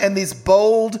moment and these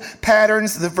bold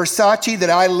patterns, the Versace that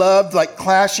I loved, like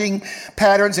clashing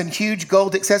patterns and huge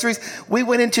gold accessories, we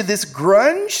went into this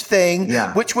grunge thing,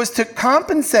 which was to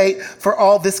compensate for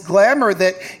all this glamour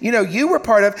that, you were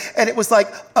part of. And it was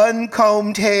like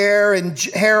uncombed hair and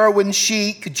heroin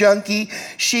chic, junkie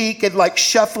chic, and like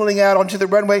shuffling out onto the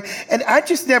runway. And I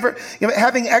just never,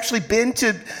 having actually been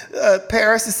to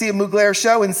Paris to see a Mugler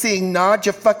show and seeing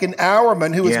Nadja fucking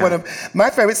Auerman, who was one of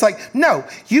my favorites, like, no,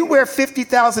 you wear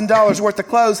 $50,000 worth of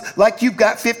clothes like you've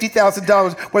got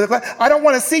 $50,000 worth of clothes. I don't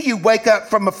want to see you wake up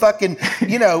from a fucking,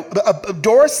 a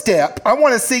doorstep. I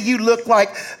want to see you look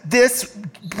like this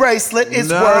bracelet is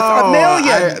worth $1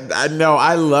 million.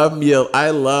 I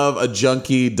love a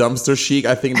junkie dumpster chic.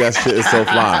 I think that shit is so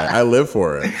fly. I live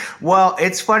for it. Well,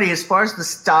 it's funny, as far as the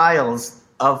styles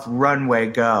of runway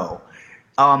go,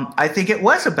 I think it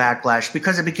was a backlash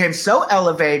because it became so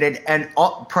elevated and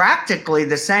practically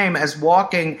the same as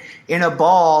walking in a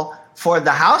ball for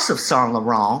the House of Saint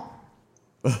Laurent.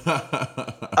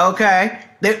 Okay,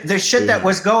 the shit that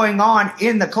was going on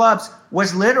in the clubs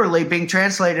was literally being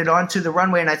translated onto the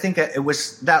runway, and I think that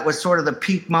was sort of the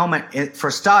peak moment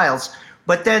for styles.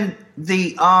 But then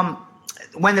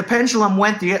when the pendulum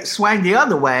swung the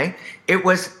other way, it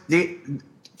was the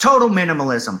total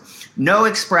minimalism. No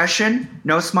expression,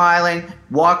 no smiling,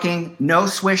 walking, no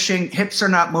swishing, hips are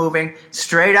not moving,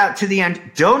 straight out to the end.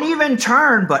 Don't even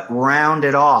turn, but round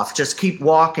it off. Just keep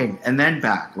walking and then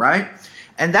back, right?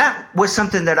 And that was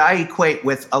something that I equate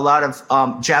with a lot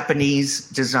of Japanese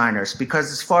designers,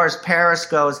 because as far as Paris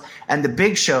goes and the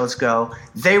big shows go,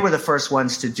 they were the first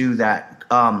ones to do that.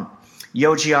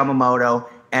 Yohji Yamamoto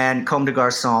and Comme des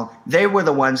Garçons, they were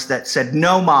the ones that said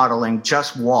no modeling,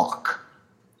 just walk.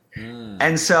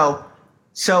 And so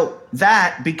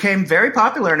that became very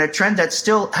popular and a trend that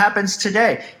still happens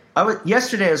today.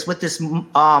 Yesterday I was with this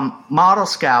model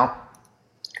scout,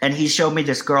 and he showed me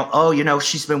this girl. Oh,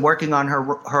 she's been working on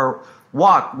her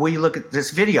walk. Will you look at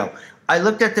this video? I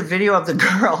looked at the video of the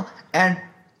girl, and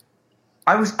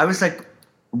I was like,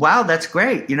 wow, that's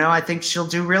great. I think she'll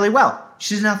do really well.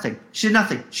 She did nothing. She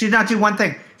did not do one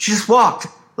thing. She just walked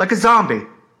like a zombie.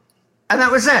 And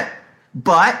that was it.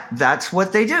 But that's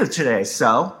what they do today.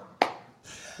 So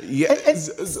yeah.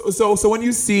 So when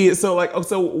you see, so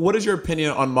what is your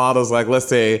opinion on models like, let's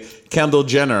say, Kendall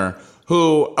Jenner,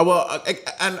 who,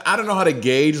 and I don't know how to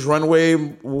gauge runway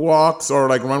walks or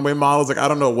like runway models. Like, I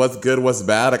don't know what's good, what's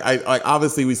bad. Like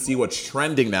obviously we see what's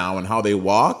trending now and how they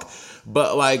walk,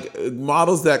 but like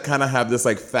models that kind of have this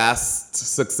like fast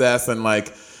success and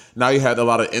like, Now you had a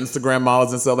lot of Instagram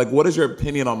models and stuff. Like, what is your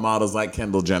opinion on models like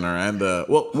Kendall Jenner and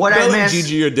what Bella and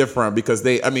Gigi are different because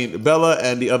Bella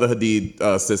and the other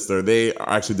Hadid sister, they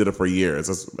actually did it for years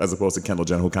as opposed to Kendall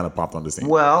Jenner, who kind of popped on the scene.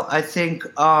 Well, I think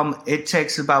it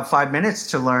takes about 5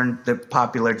 minutes to learn the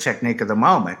popular technique of the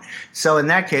moment. So in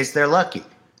that case, they're lucky.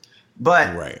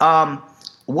 But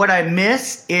what I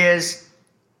miss is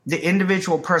the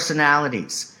individual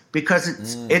personalities.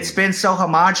 Because it's been so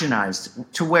homogenized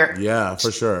to where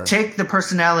for sure. Take the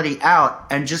personality out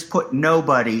and just put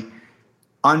nobody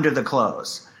under the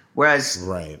clothes. Whereas,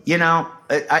 you know,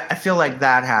 I feel like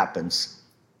that happens.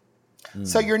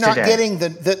 So you're not getting the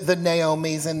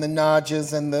Naomis and the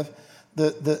Nadjas and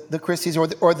the Christies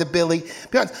or the Billy.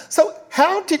 So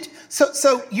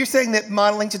so you're saying that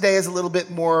modeling today is a little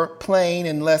bit more plain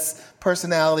and less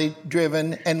personality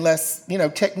driven and less, you know,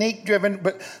 technique driven.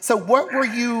 But so what were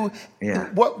you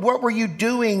what were you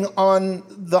doing on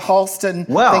the Halston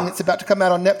thing that's about to come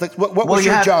out on Netflix? What was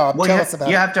your job? Tell us about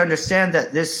it. You have to understand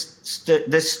that this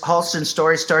Halston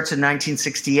story starts in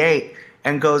 1968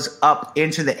 and goes up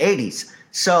into the 80s.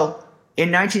 So in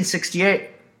 1968,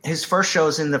 his first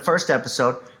shows in the first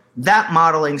episode, that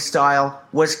modeling style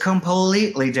was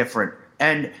completely different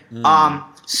and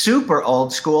super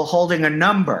old school, holding a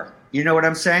number. You know what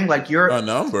I'm saying? Like you're a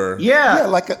number. Yeah,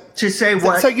 like to say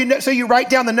what? So you write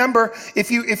down the number.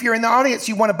 If you're in the audience,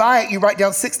 you want to buy it, you write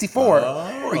down 64,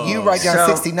 or you write down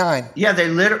 69. Yeah, they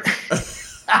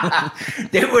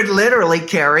they would literally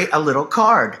carry a little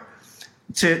card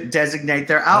to designate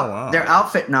their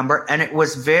outfit number, and it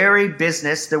was very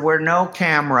business. There were no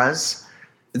cameras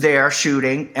there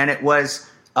shooting, and it was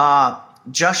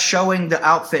just showing the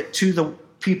outfit to the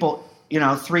people, you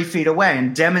know, 3 feet away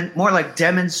and more like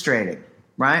demonstrating,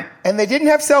 right? And they didn't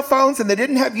have cell phones and they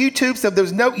didn't have YouTube, so there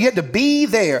was you had to be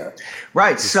there.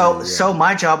 Right. So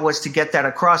my job was to get that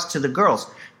across to the girls.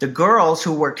 The girls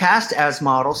who were cast as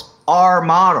models are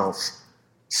models.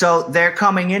 So they're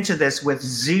coming into this with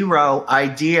zero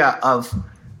idea of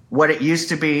what it used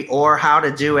to be or how to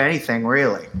do anything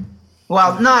really.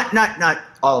 Well, not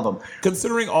all of them.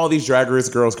 Considering all these Drag Race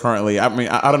girls currently, I mean,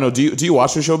 I don't know. Do you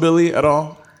watch the show, Billy, at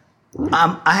all?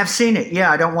 I have seen it. Yeah,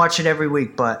 I don't watch it every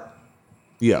week, but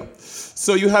yeah.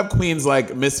 So you have queens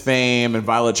like Miss Fame and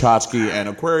Violet Chachki and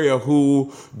Aquaria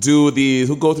who go through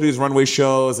these runway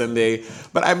shows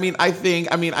but I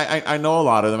know a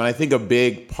lot of them, and I think a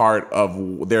big part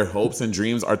of their hopes and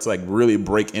dreams are to like really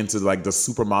break into like the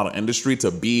supermodel industry,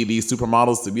 to be these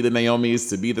supermodels, to be the Naomis,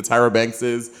 to be the Tyra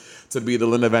Bankses, to be the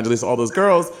Linda Evangelista, all those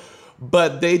girls.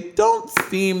 But they don't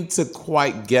seem to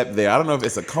quite get there. I don't know if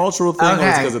it's a cultural thing or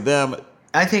it's because of them.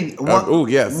 I think what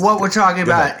we're talking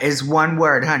about is one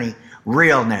word, honey.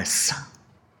 Realness.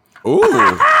 Ooh.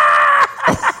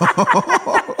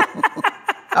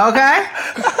 Okay?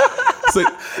 They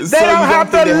don't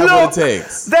have the look.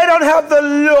 They don't have the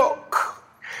look.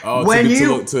 Oh, when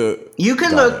you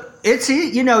can look,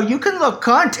 you can look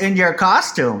cunt in your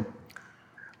costume,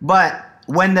 but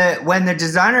when the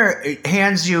designer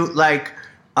hands you like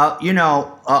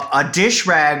a dish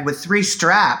rag with 3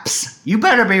 straps, you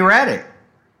better be ready.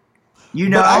 You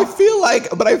know, but I feel like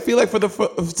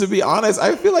to be honest,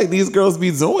 I feel like these girls be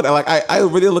doing it. Like I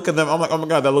really look at them, I'm like, oh my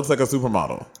god, that looks like a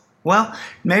supermodel. Well,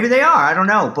 maybe they are. I don't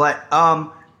know, but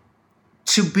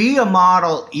to be a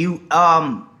model, you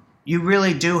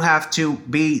really do have to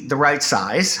be the right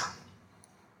size,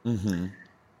 and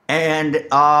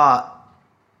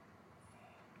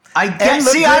I guess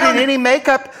look good in any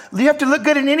makeup. You have to look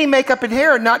good in any makeup and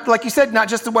hair, not like you said, not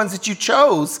just the ones that you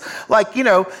chose. Like,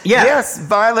 yes,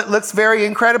 Violet looks very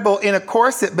incredible in a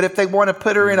corset, but if they want to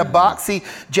put her in a boxy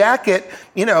jacket,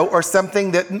 or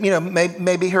something that,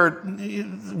 maybe her,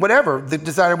 whatever, the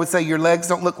designer would say your legs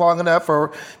don't look long enough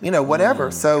or,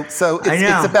 whatever. So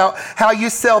it's about how you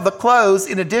sell the clothes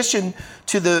in addition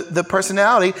to the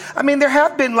personality. I mean, there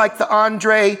have been like the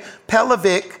Andre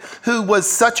Pelovic, who was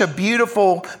such a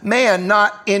beautiful man,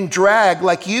 not in drag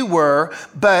like you were,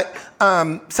 but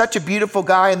such a beautiful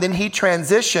guy, and then he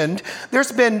transitioned.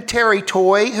 There's been Terry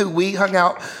Toy, who we hung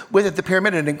out with at the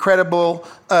Pyramid, an incredible,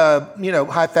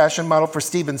 high fashion model for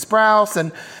Steven Sprouse,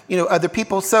 and other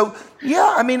people. So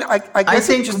yeah, I mean, I guess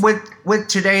I think with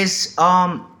today's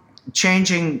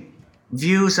changing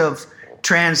views of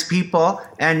trans people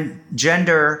and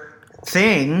gender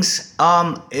things,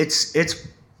 it's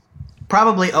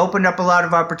probably opened up a lot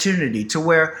of opportunity to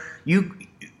where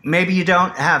maybe you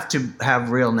don't have to have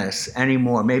realness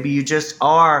anymore. Maybe you just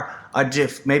are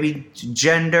maybe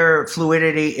gender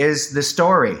fluidity is the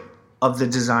story of the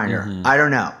designer. I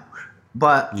don't know.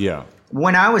 But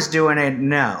when I was doing it,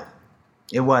 no.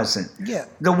 It wasn't. Yeah.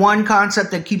 The one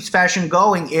concept that keeps fashion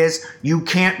going is you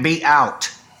can't be out.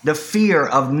 The fear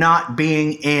of not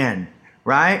being in,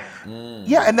 right?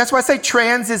 Yeah, and that's why I say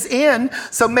trans is in,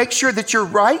 so make sure that your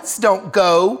rights don't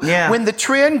go when the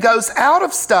trend goes out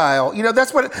of style. You know,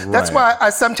 that's why I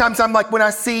sometimes I'm like, when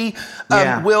I see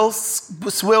Will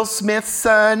Smith's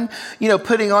son, you know,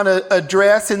 putting on a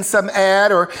dress in some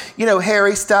ad, or, you know,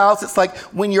 Harry Styles, it's like,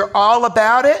 when you're all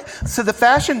about it, so the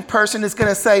fashion person is going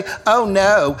to say, oh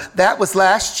no, that was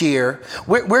last year.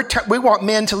 We want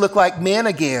men to look like men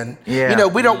again. Yeah. You know,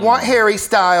 we don't want Harry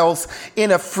Styles in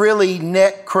a frilly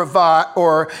neck cravat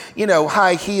or, you know,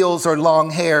 high heels or long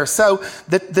hair. So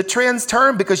the trends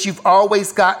turn because you've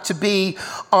always got to be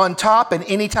on top, and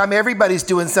anytime everybody's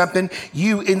doing something,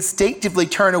 you instinctively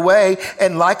turn away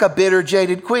and, like a bitter,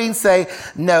 jaded queen, say,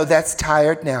 no, that's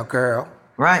tired now, girl.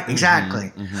 Right,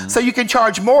 exactly. So you can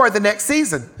charge more the next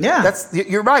season. Yeah.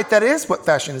 You're right, that is what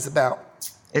fashion is about.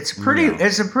 It's a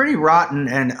pretty rotten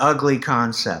and ugly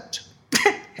concept.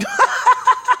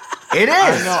 It is.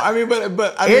 I know. I mean,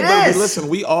 but listen,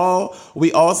 we all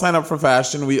sign up for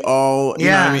fashion. We all, you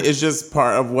know what I mean? It's just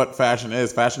part of what fashion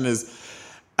is. Fashion is,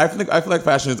 I feel like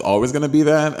fashion is always going to be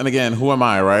that. And again, who am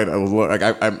I, right?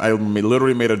 I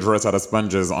literally made a dress out of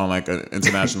sponges on like an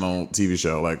international TV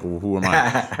show. Like, who am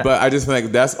I? But I just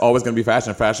think that's always going to be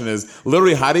fashion. Fashion is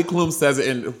literally, Heidi Klum says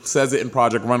it in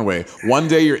Project Runway. One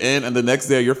day you're in, and the next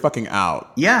day you're fucking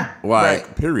out. Yeah.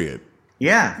 Right. Period.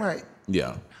 Yeah. Right.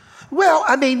 Yeah. Well,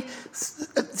 I mean,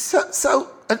 so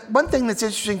one thing that's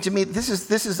interesting to me,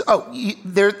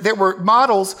 there were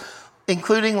models,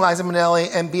 including Liza Minnelli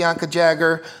and Bianca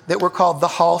Jagger, that were called the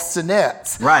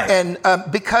Halstonettes. Right. And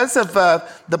because of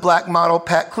the black model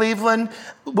Pat Cleveland,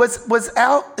 was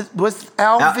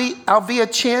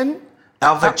Alvia Chin?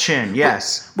 Alva Chin,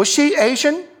 yes. Was she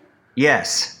Asian?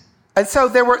 Yes. And so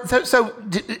there were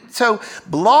so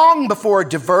long before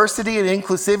diversity and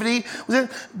inclusivity was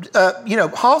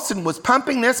Halston was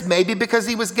pumping this, maybe because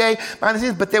he was gay behind the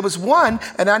scenes, but there was one,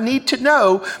 and I need to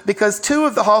know because two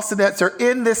of the Halstonettes are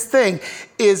in this thing.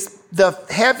 Is the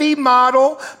heavy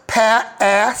model Pat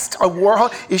Ast or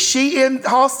Warhol? Is she in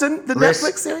Halston, the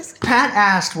Netflix series? Pat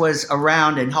Ast was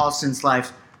around in Halston's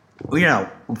life, you know,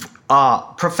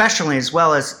 professionally as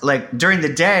well as like during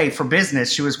the day for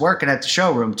business. She was working at the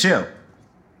showroom too.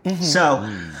 So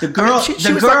the girl,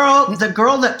 the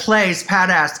girl that plays Pat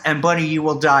Ast and Bunny You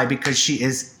Will Die, because she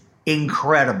is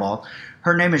incredible.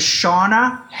 Her name is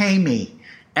Shauna Hamey,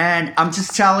 and I'm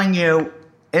just telling you,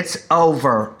 it's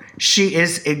over. She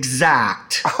is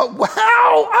exact. Oh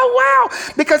wow!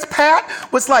 Because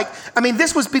Pat was like, I mean,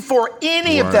 this was before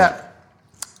any of that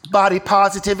body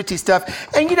positivity stuff.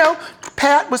 And you know,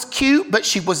 Pat was cute, but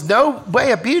she was no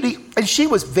way a beauty, and she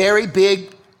was very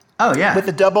big. Oh yeah, with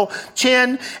a double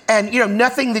chin, and you know,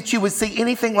 nothing that you would see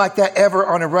anything like that ever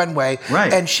on a runway.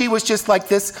 Right. And she was just like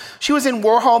this. She was in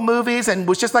Warhol movies and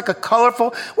was just like a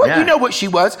colorful. Well, you know what she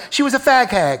was? She was a fag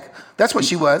hag. That's what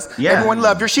she was. Yeah. Everyone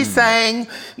loved her. She sang,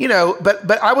 you know.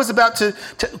 But I was about to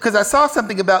because I saw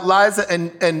something about Liza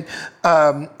and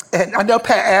I know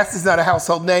Pat Ast is not a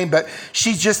household name, but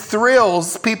she just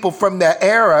thrills people from that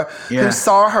era who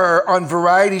saw her on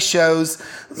variety shows.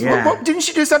 Yeah. Didn't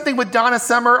she do something with Donna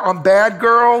Summer on Bad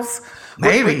Girls?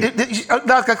 Maybe.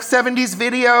 Like a 70s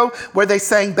video where they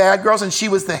sang Bad Girls and she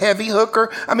was the heavy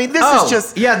hooker. I mean, this is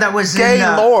just that was gay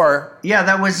lore. Yeah,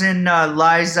 that was in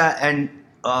Liza and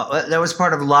that was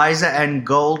part of Liza and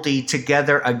Goldie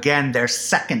together again, their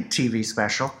second TV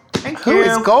special. Who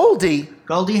is Goldie?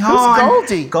 Goldie Hawn.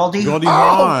 Who's Goldie? Goldie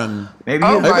Hawn. Maybe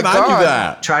Oh you my Even I God. knew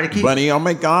that. Try to keep Bunny, oh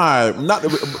my God. Not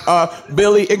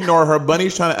Billy, ignore her.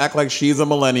 Bunny's trying to act like she's a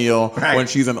millennial when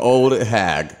she's an old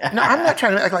hag. No, I'm not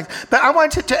trying to act like. But I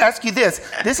wanted to ask you this.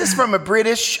 This is from a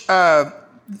British Vogue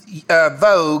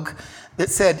that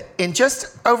said, in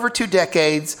just over 2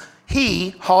 decades,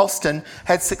 he, Halston,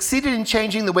 had succeeded in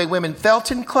changing the way women felt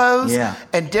in clothes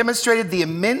and demonstrated the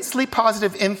immensely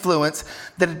positive influence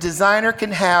that a designer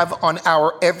can have on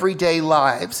our everyday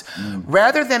lives.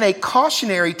 Rather than a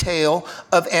cautionary tale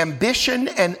of ambition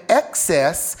and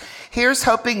excess, here's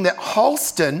hoping that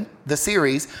Halston, the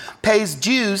series, pays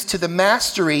dues to the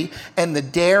mastery and the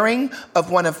daring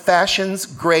of one of fashion's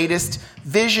greatest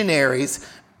visionaries.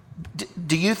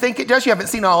 Do you think it does? You haven't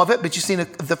seen all of it, but you've seen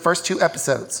the first 2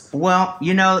 episodes. Well,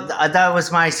 you know, that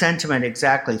was my sentiment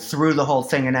exactly through the whole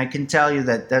thing. And I can tell you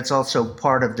that that's also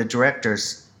part of the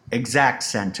director's exact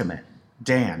sentiment,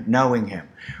 Dan, knowing him.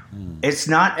 It's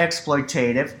not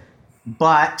exploitative,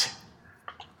 but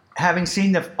having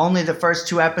seen only the first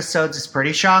 2 episodes, it's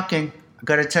pretty shocking. I've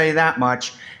got to tell you that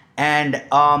much. And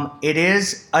it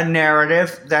is a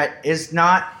narrative that is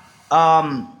not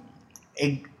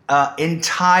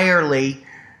entirely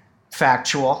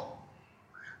factual.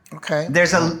 Okay.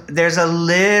 There's a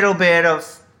little bit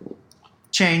of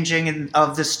changing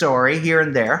of the story here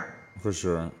and there. For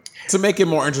sure. To make it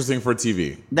more interesting for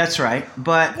TV. That's right.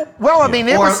 But well, I mean,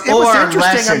 it was interesting.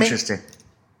 Less interesting.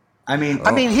 I mean,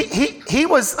 he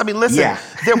was. I mean, listen.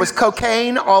 There was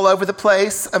cocaine all over the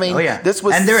place. I mean, this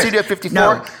was Studio 54.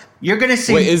 No, you're gonna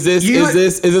see. Wait, is this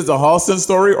a Halston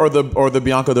story or the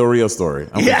Bianca Del Rio story?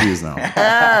 I'm confused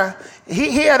now.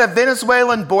 He had a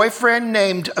Venezuelan boyfriend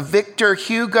named Victor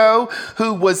Hugo,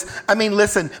 who was. I mean,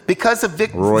 listen, because of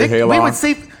Roy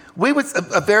Halon. We would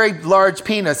a very large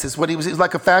penis is what he was. He was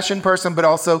like a fashion person, but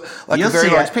also like a very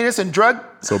large penis and drug.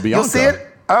 So Bianca. You'll see it.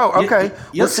 Oh, okay.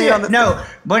 You'll see it. No,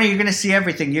 Bunny, you're going to see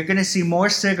everything. You're going to see more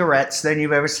cigarettes than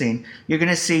you've ever seen. You're going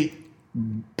to see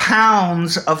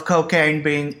pounds of cocaine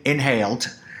being inhaled.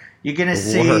 You're going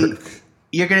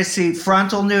to see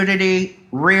frontal nudity,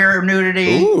 rear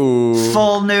nudity,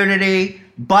 full nudity,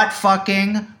 butt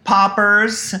fucking,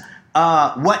 poppers,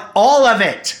 all of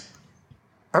it.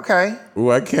 Okay.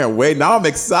 Ooh, I can't wait. Now I'm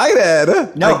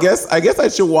excited. No. I guess I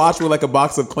should watch with like a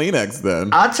box of Kleenex then.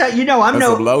 I'll tell you, I'm That's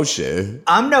some low shit.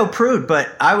 I'm no prude, but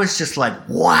I was just like,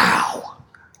 wow.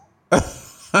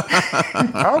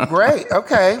 Oh, great.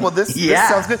 Okay. Well, this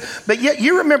sounds good. But yet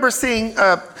you remember seeing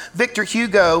Victor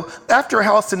Hugo after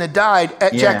Halston had died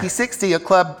at Jackie 60, a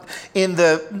club in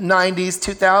the 90s,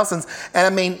 2000s. And I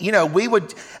mean, we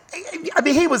would... I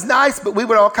mean, he was nice, but we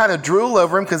would all kind of drool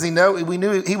over him because we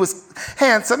knew he was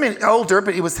handsome and older,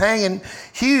 but he was hanging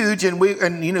huge, and we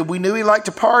knew he liked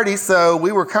to party, so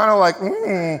we were kind of like,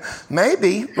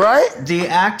 maybe, right? The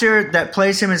actor that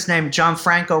plays him is named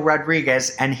Gianfranco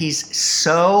Rodriguez, and he's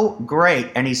so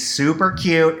great, and he's super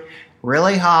cute,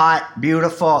 really hot,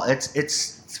 beautiful. It's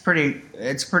pretty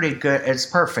good. It's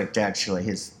perfect, actually.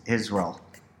 His role.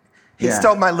 He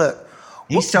stole my look.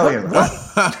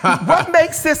 What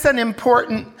makes this an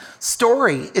important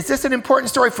story? Is this an important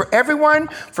story for everyone?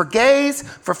 For gays?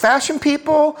 For fashion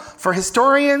people? For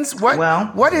historians?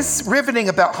 What is riveting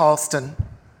about Halston?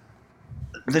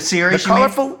 The series, the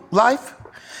colorful life?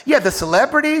 Yeah, the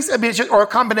celebrities. I mean, or a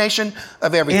combination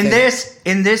of everything.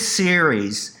 In this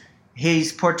series,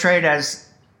 he's portrayed as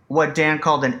what Dan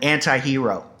called an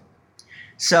anti-hero.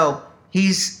 So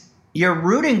you're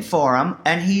rooting for him,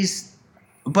 and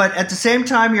but at the same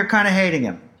time, you're kind of hating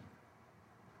him.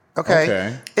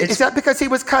 Okay. Is that because he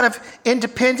was kind of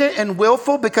independent and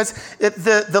willful? Because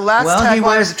the last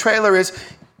tagline of the trailer is,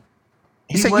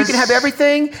 you can have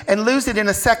everything and lose it in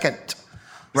a second.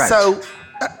 Right. So,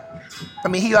 I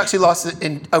mean, he actually lost it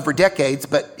in over decades,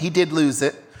 but he did lose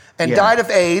it. And died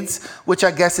of AIDS, which I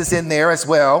guess is in there as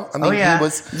well. I mean, he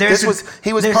was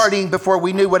partying before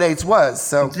we knew what AIDS was.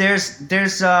 So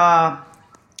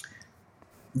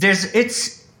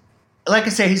it's like I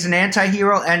say, he's an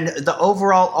anti-hero, and the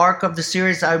overall arc of the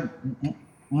series, I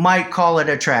might call it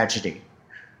a tragedy,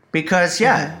 because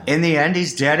in the end,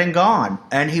 he's dead and gone,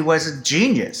 and he was a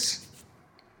genius.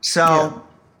 So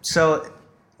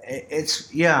it's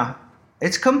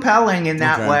compelling in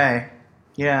that way.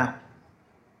 Yeah,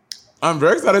 I'm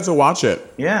very excited to watch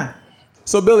it. Yeah.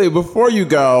 So, Billy, before you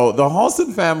go, the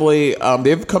Halston family,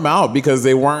 they've come out because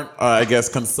they weren't, I guess,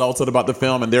 consulted about the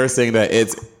film, and they're saying that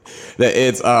it's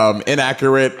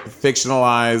inaccurate,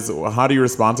 fictionalized. How do you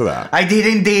respond to that? I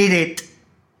didn't date it.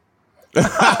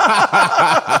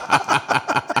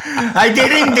 I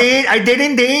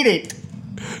didn't date it.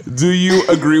 Do you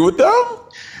agree with them?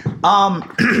 Well,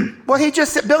 Billy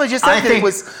just said that it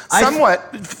was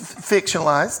somewhat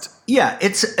fictionalized. Yeah,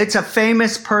 it's a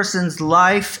famous person's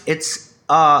life. It's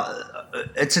like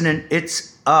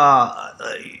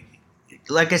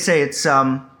I say, it's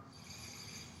not,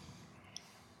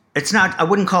 I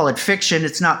wouldn't call it fiction.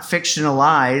 It's not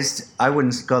fictionalized. I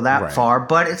wouldn't go that far,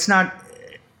 but it's not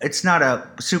a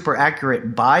super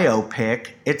accurate biopic.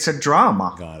 It's a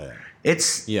drama. Got it.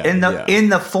 It's in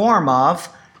the form of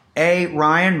a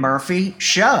Ryan Murphy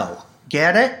show.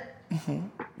 Get it? Mm-hmm.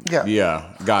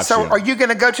 Yeah, gotcha. So are you going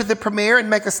to go to the premiere and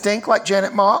make a stink like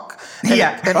Janet Mock? And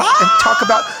talk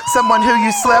about someone who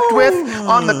you slept with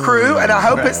on the crew? And I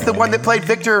hope it's the one that played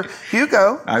Victor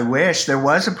Hugo. I wish there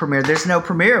was a premiere. There's no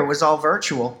premiere. It was all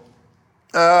virtual.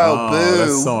 Oh, boo.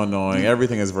 That's so annoying.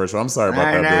 Everything is virtual. I'm sorry about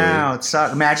that, I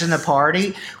know. Imagine the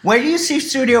party. When you see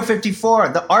Studio 54,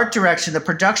 the art direction, the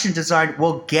production design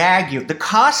will gag you. The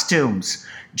costumes.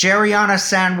 Jeriana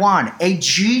San Juan, a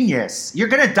genius. You're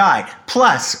going to die.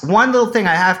 Plus, one little thing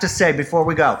I have to say before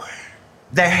we go.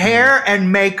 The hair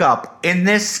and makeup in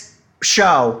this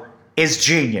show is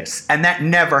genius, and that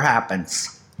never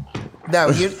happens. No,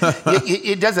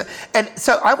 it doesn't. And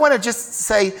so I want to just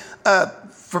say,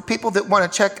 for people that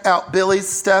want to check out Billy's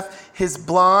stuff, his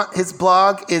blog is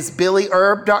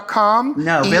billyherb.com.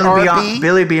 No, ERB. Billy Beyond.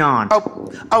 Billy Beyond.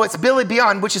 Oh, it's Billy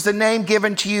Beyond, which is a name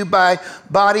given to you by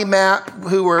Body Map,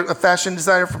 who were a fashion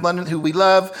designer from London, who we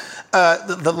love,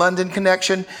 the London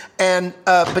connection. And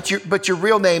but your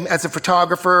real name as a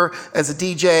photographer, as a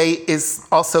DJ, is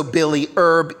also Billy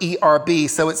Herb, ERB.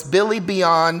 So it's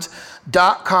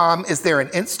billybeyond.com. Is there an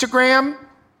Instagram?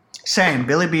 Same,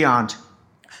 Billy Beyond.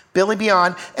 Billy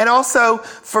Beyond. And also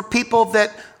for people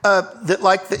that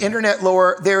like the internet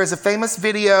lore, there is a famous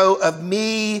video of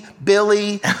me,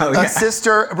 Billy,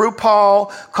 sister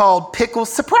RuPaul, called Pickle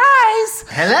Surprise.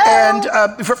 Hello. And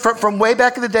from way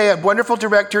back in the day, a wonderful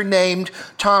director named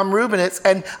Tom Rubinitz.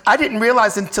 And I didn't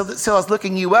realize until I was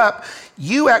looking you up,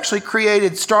 you actually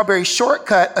created Strawberry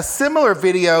Shortcut, a similar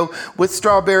video with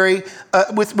Strawberry,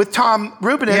 with Tom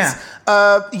Rubinitz,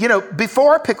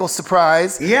 before Pickle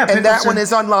Surprise. Yeah, and that one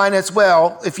is online as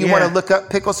well, if you want to look up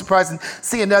Pickle Surprise and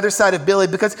see another side of Billy,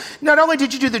 because not only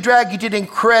did you do the drag, you did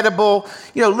incredible,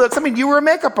 looks. I mean, you were a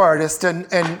makeup artist, and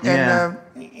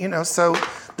so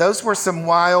those were some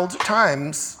wild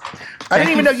times. I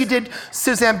didn't even know you did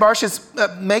Suzanne Barsh's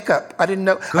makeup. I didn't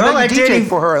know. Girl, I know you DJ'd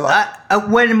for her a lot. I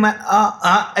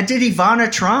did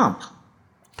Ivana Trump.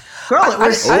 Girl, it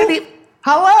was.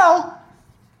 Hello.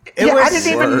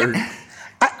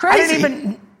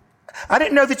 I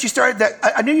didn't know that you started that.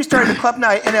 I knew you started a club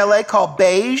night in LA called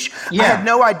Beige. Yeah. I had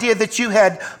no idea that you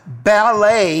had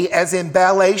ballet, as in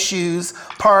ballet shoes,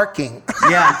 parking.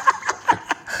 Yeah.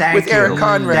 Thank with you. Eric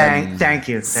Conrad. Thank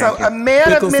you. So a man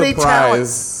Pickle of many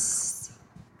Surprise.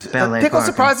 talents. Pickle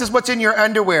Surprise is what's in your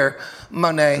underwear,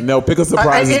 Monet. No, Pickle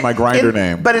Surprise is my grinder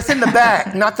name. But it's in the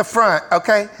back, not the front,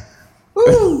 okay?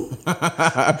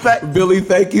 But Billy,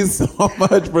 thank you so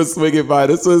much for swinging by.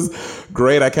 This was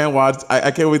great. I can't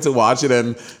wait to watch it,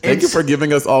 and thank you for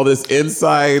giving us all this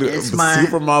inside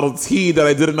supermodel tea that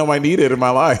I didn't know I needed in my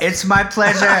life. It's my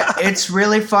pleasure. It's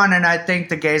really fun, and I think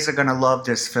the gays are gonna love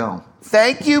this film.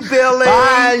 Thank you, Billy.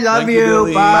 Bye. Love you.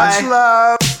 Billy. Bye. Much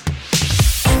love.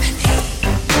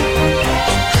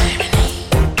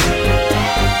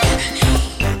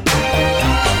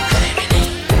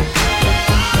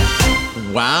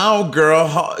 Wow,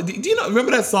 girl. Do you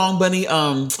remember that song, Bunny?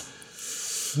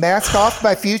 Mask Off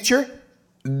by Future?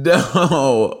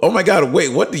 No. Oh my God.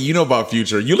 Wait, what do you know about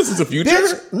Future? You listen to Future?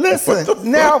 Bitch, listen.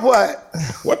 Now what?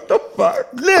 What the fuck?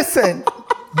 Listen.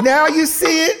 Now you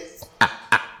see it.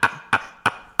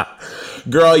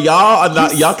 Girl,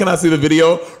 y'all cannot see the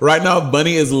video. Right now,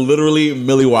 Bunny is literally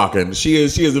Millie walking. She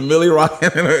is Millie rocking.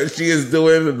 She is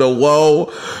doing the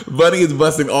whoa. Bunny is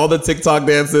busting all the TikTok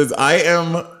dances.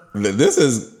 This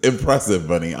is impressive,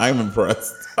 Bunny. I'm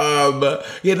impressed.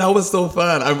 That was so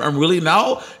fun. I'm really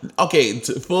now, okay,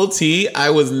 full tea, I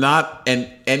was not in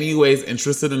any ways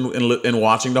interested in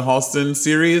watching the Halston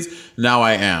series. Now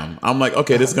I am. I'm like,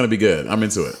 okay, this is going to be good. I'm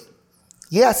into it.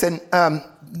 Yes, and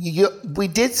we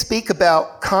did speak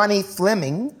about Connie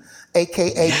Fleming,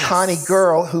 a.k.a. Connie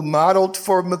Girl, who modeled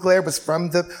for Mugler, was from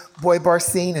the boy bar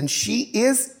scene, and she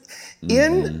is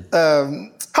in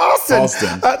Halston,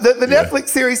 the Netflix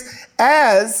series,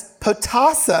 as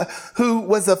Potasa, who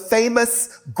was a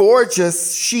famous,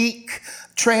 gorgeous, chic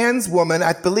trans woman.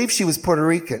 I believe she was Puerto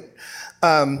Rican.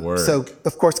 So,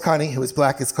 of course, Connie, who is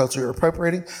black, is culturally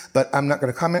appropriating, but I'm not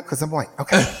going to comment because I'm white.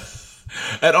 Okay.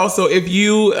 And also, if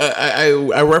you,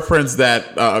 I referenced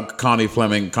that Connie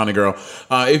Fleming, Connie Girl.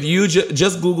 If you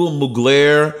just Google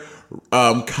Mugler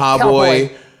cowboy,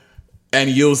 and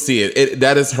you'll see it.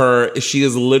 That is her. She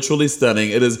is literally stunning.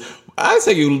 It is. I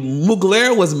tell you,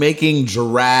 Mugler was making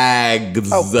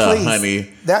drags, honey.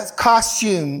 That's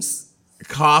costumes.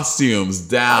 Costumes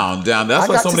down. That's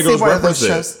why so many girls reference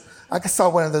it. I saw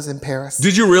one of those in Paris.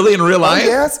 Did you really in real life? Oh,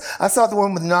 yes. I saw the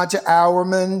one with Nadja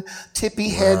Auerman,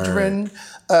 Tippi Hedren.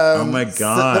 Oh my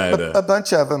God. A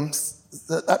bunch of them.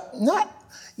 I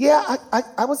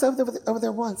was over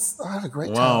there once. I had a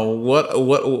great time. Wow.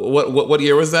 What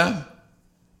year was that?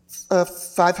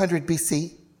 500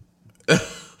 BC.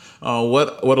 Oh,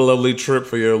 what a lovely trip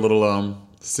for your little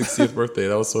 60th birthday.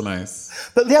 That was so nice.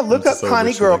 But yeah, look up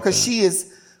Connie Girl because she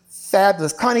is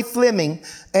fabulous. Connie Fleming,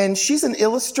 and she's an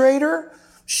illustrator.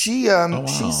 She's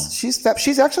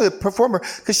actually a performer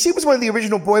because she was one of the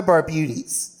original boy bar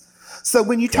beauties. So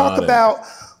when you talk about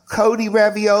Cody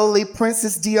Ravioli,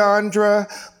 Princess Deandra,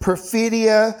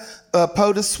 Perfidia,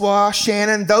 Potaswa,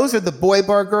 Shannon, those are the boy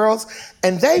bar girls,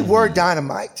 and they were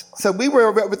dynamite. So we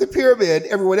were with the Pyramid,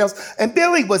 everyone else, and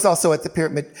Billy was also at the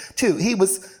Pyramid too. He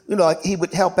was, he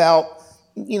would help out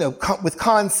with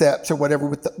concepts or whatever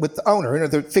with the owner,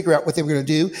 to figure out what they were going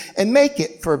to do and make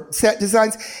it for set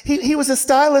designs. He was a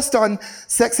stylist on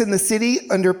Sex and the City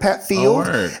under Pat Field,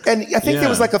 and I think there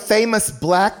was like a famous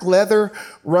black leather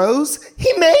rose.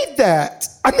 He made that.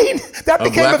 I mean, that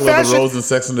became a fashion. Black leather rose in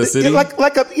Sex and the City, like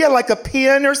a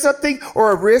pin or something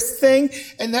or a wrist thing,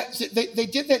 and that they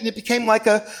did that, and it became like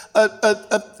a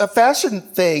fashion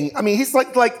thing. I mean, he's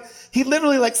like he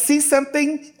literally sees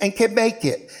something and can make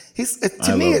it.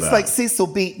 To me, it's like Cecil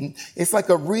Beaton. It's like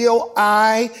a real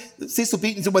eye. Cecil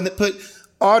Beaton's the one that put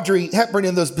Audrey Hepburn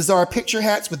in those bizarre picture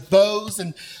hats with bows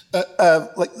and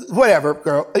whatever,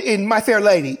 girl, in My Fair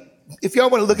Lady. If y'all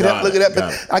want to look it up.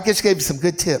 But I just gave you some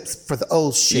good tips for the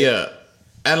old shit. Yeah.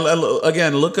 And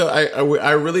again, look up.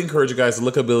 I really encourage you guys to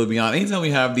look up Billy Beyond. Anytime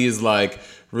we have these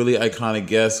really iconic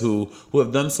guests who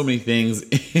have done so many things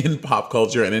in pop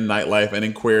culture and in nightlife and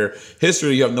in queer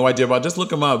history you have no idea about, just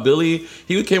look him up. Billy,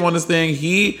 he came on this thing.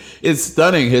 He is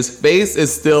stunning. His face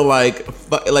is still like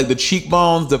the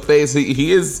cheekbones, the face.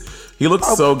 He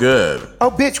looks so good. Oh,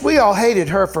 bitch, we all hated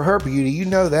her for her beauty. You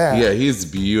know that. Yeah, he's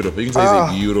beautiful. You can say he's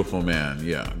a beautiful man.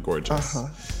 Yeah, gorgeous.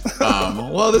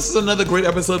 Well, this is another great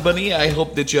episode, Bunny. I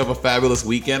hope that you have a fabulous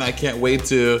weekend. I can't wait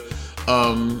to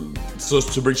bring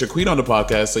Shaquita on the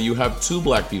podcast, so you have two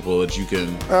black people that you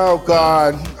can. Oh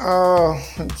God! Oh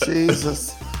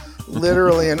Jesus!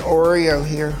 Literally an Oreo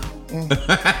here.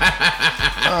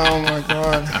 Oh my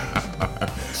God!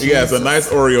 Yeah, it's a nice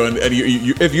Oreo, and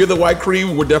you, if you're the white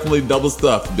cream, we're definitely double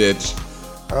stuffed, bitch.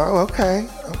 Oh, okay.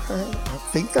 I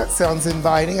think that sounds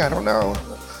inviting. I don't know.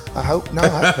 I hope not.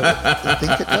 I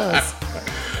think it does.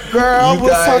 Girl, we'll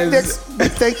talk next.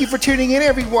 Thank you for tuning in,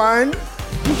 everyone.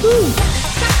 Woo-hoo.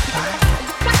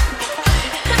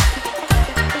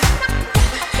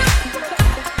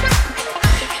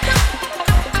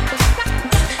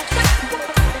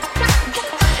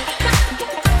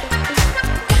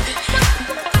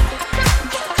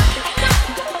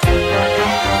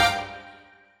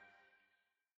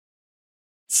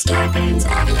 Starbane's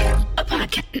Audio,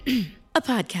 a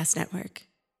podcast network.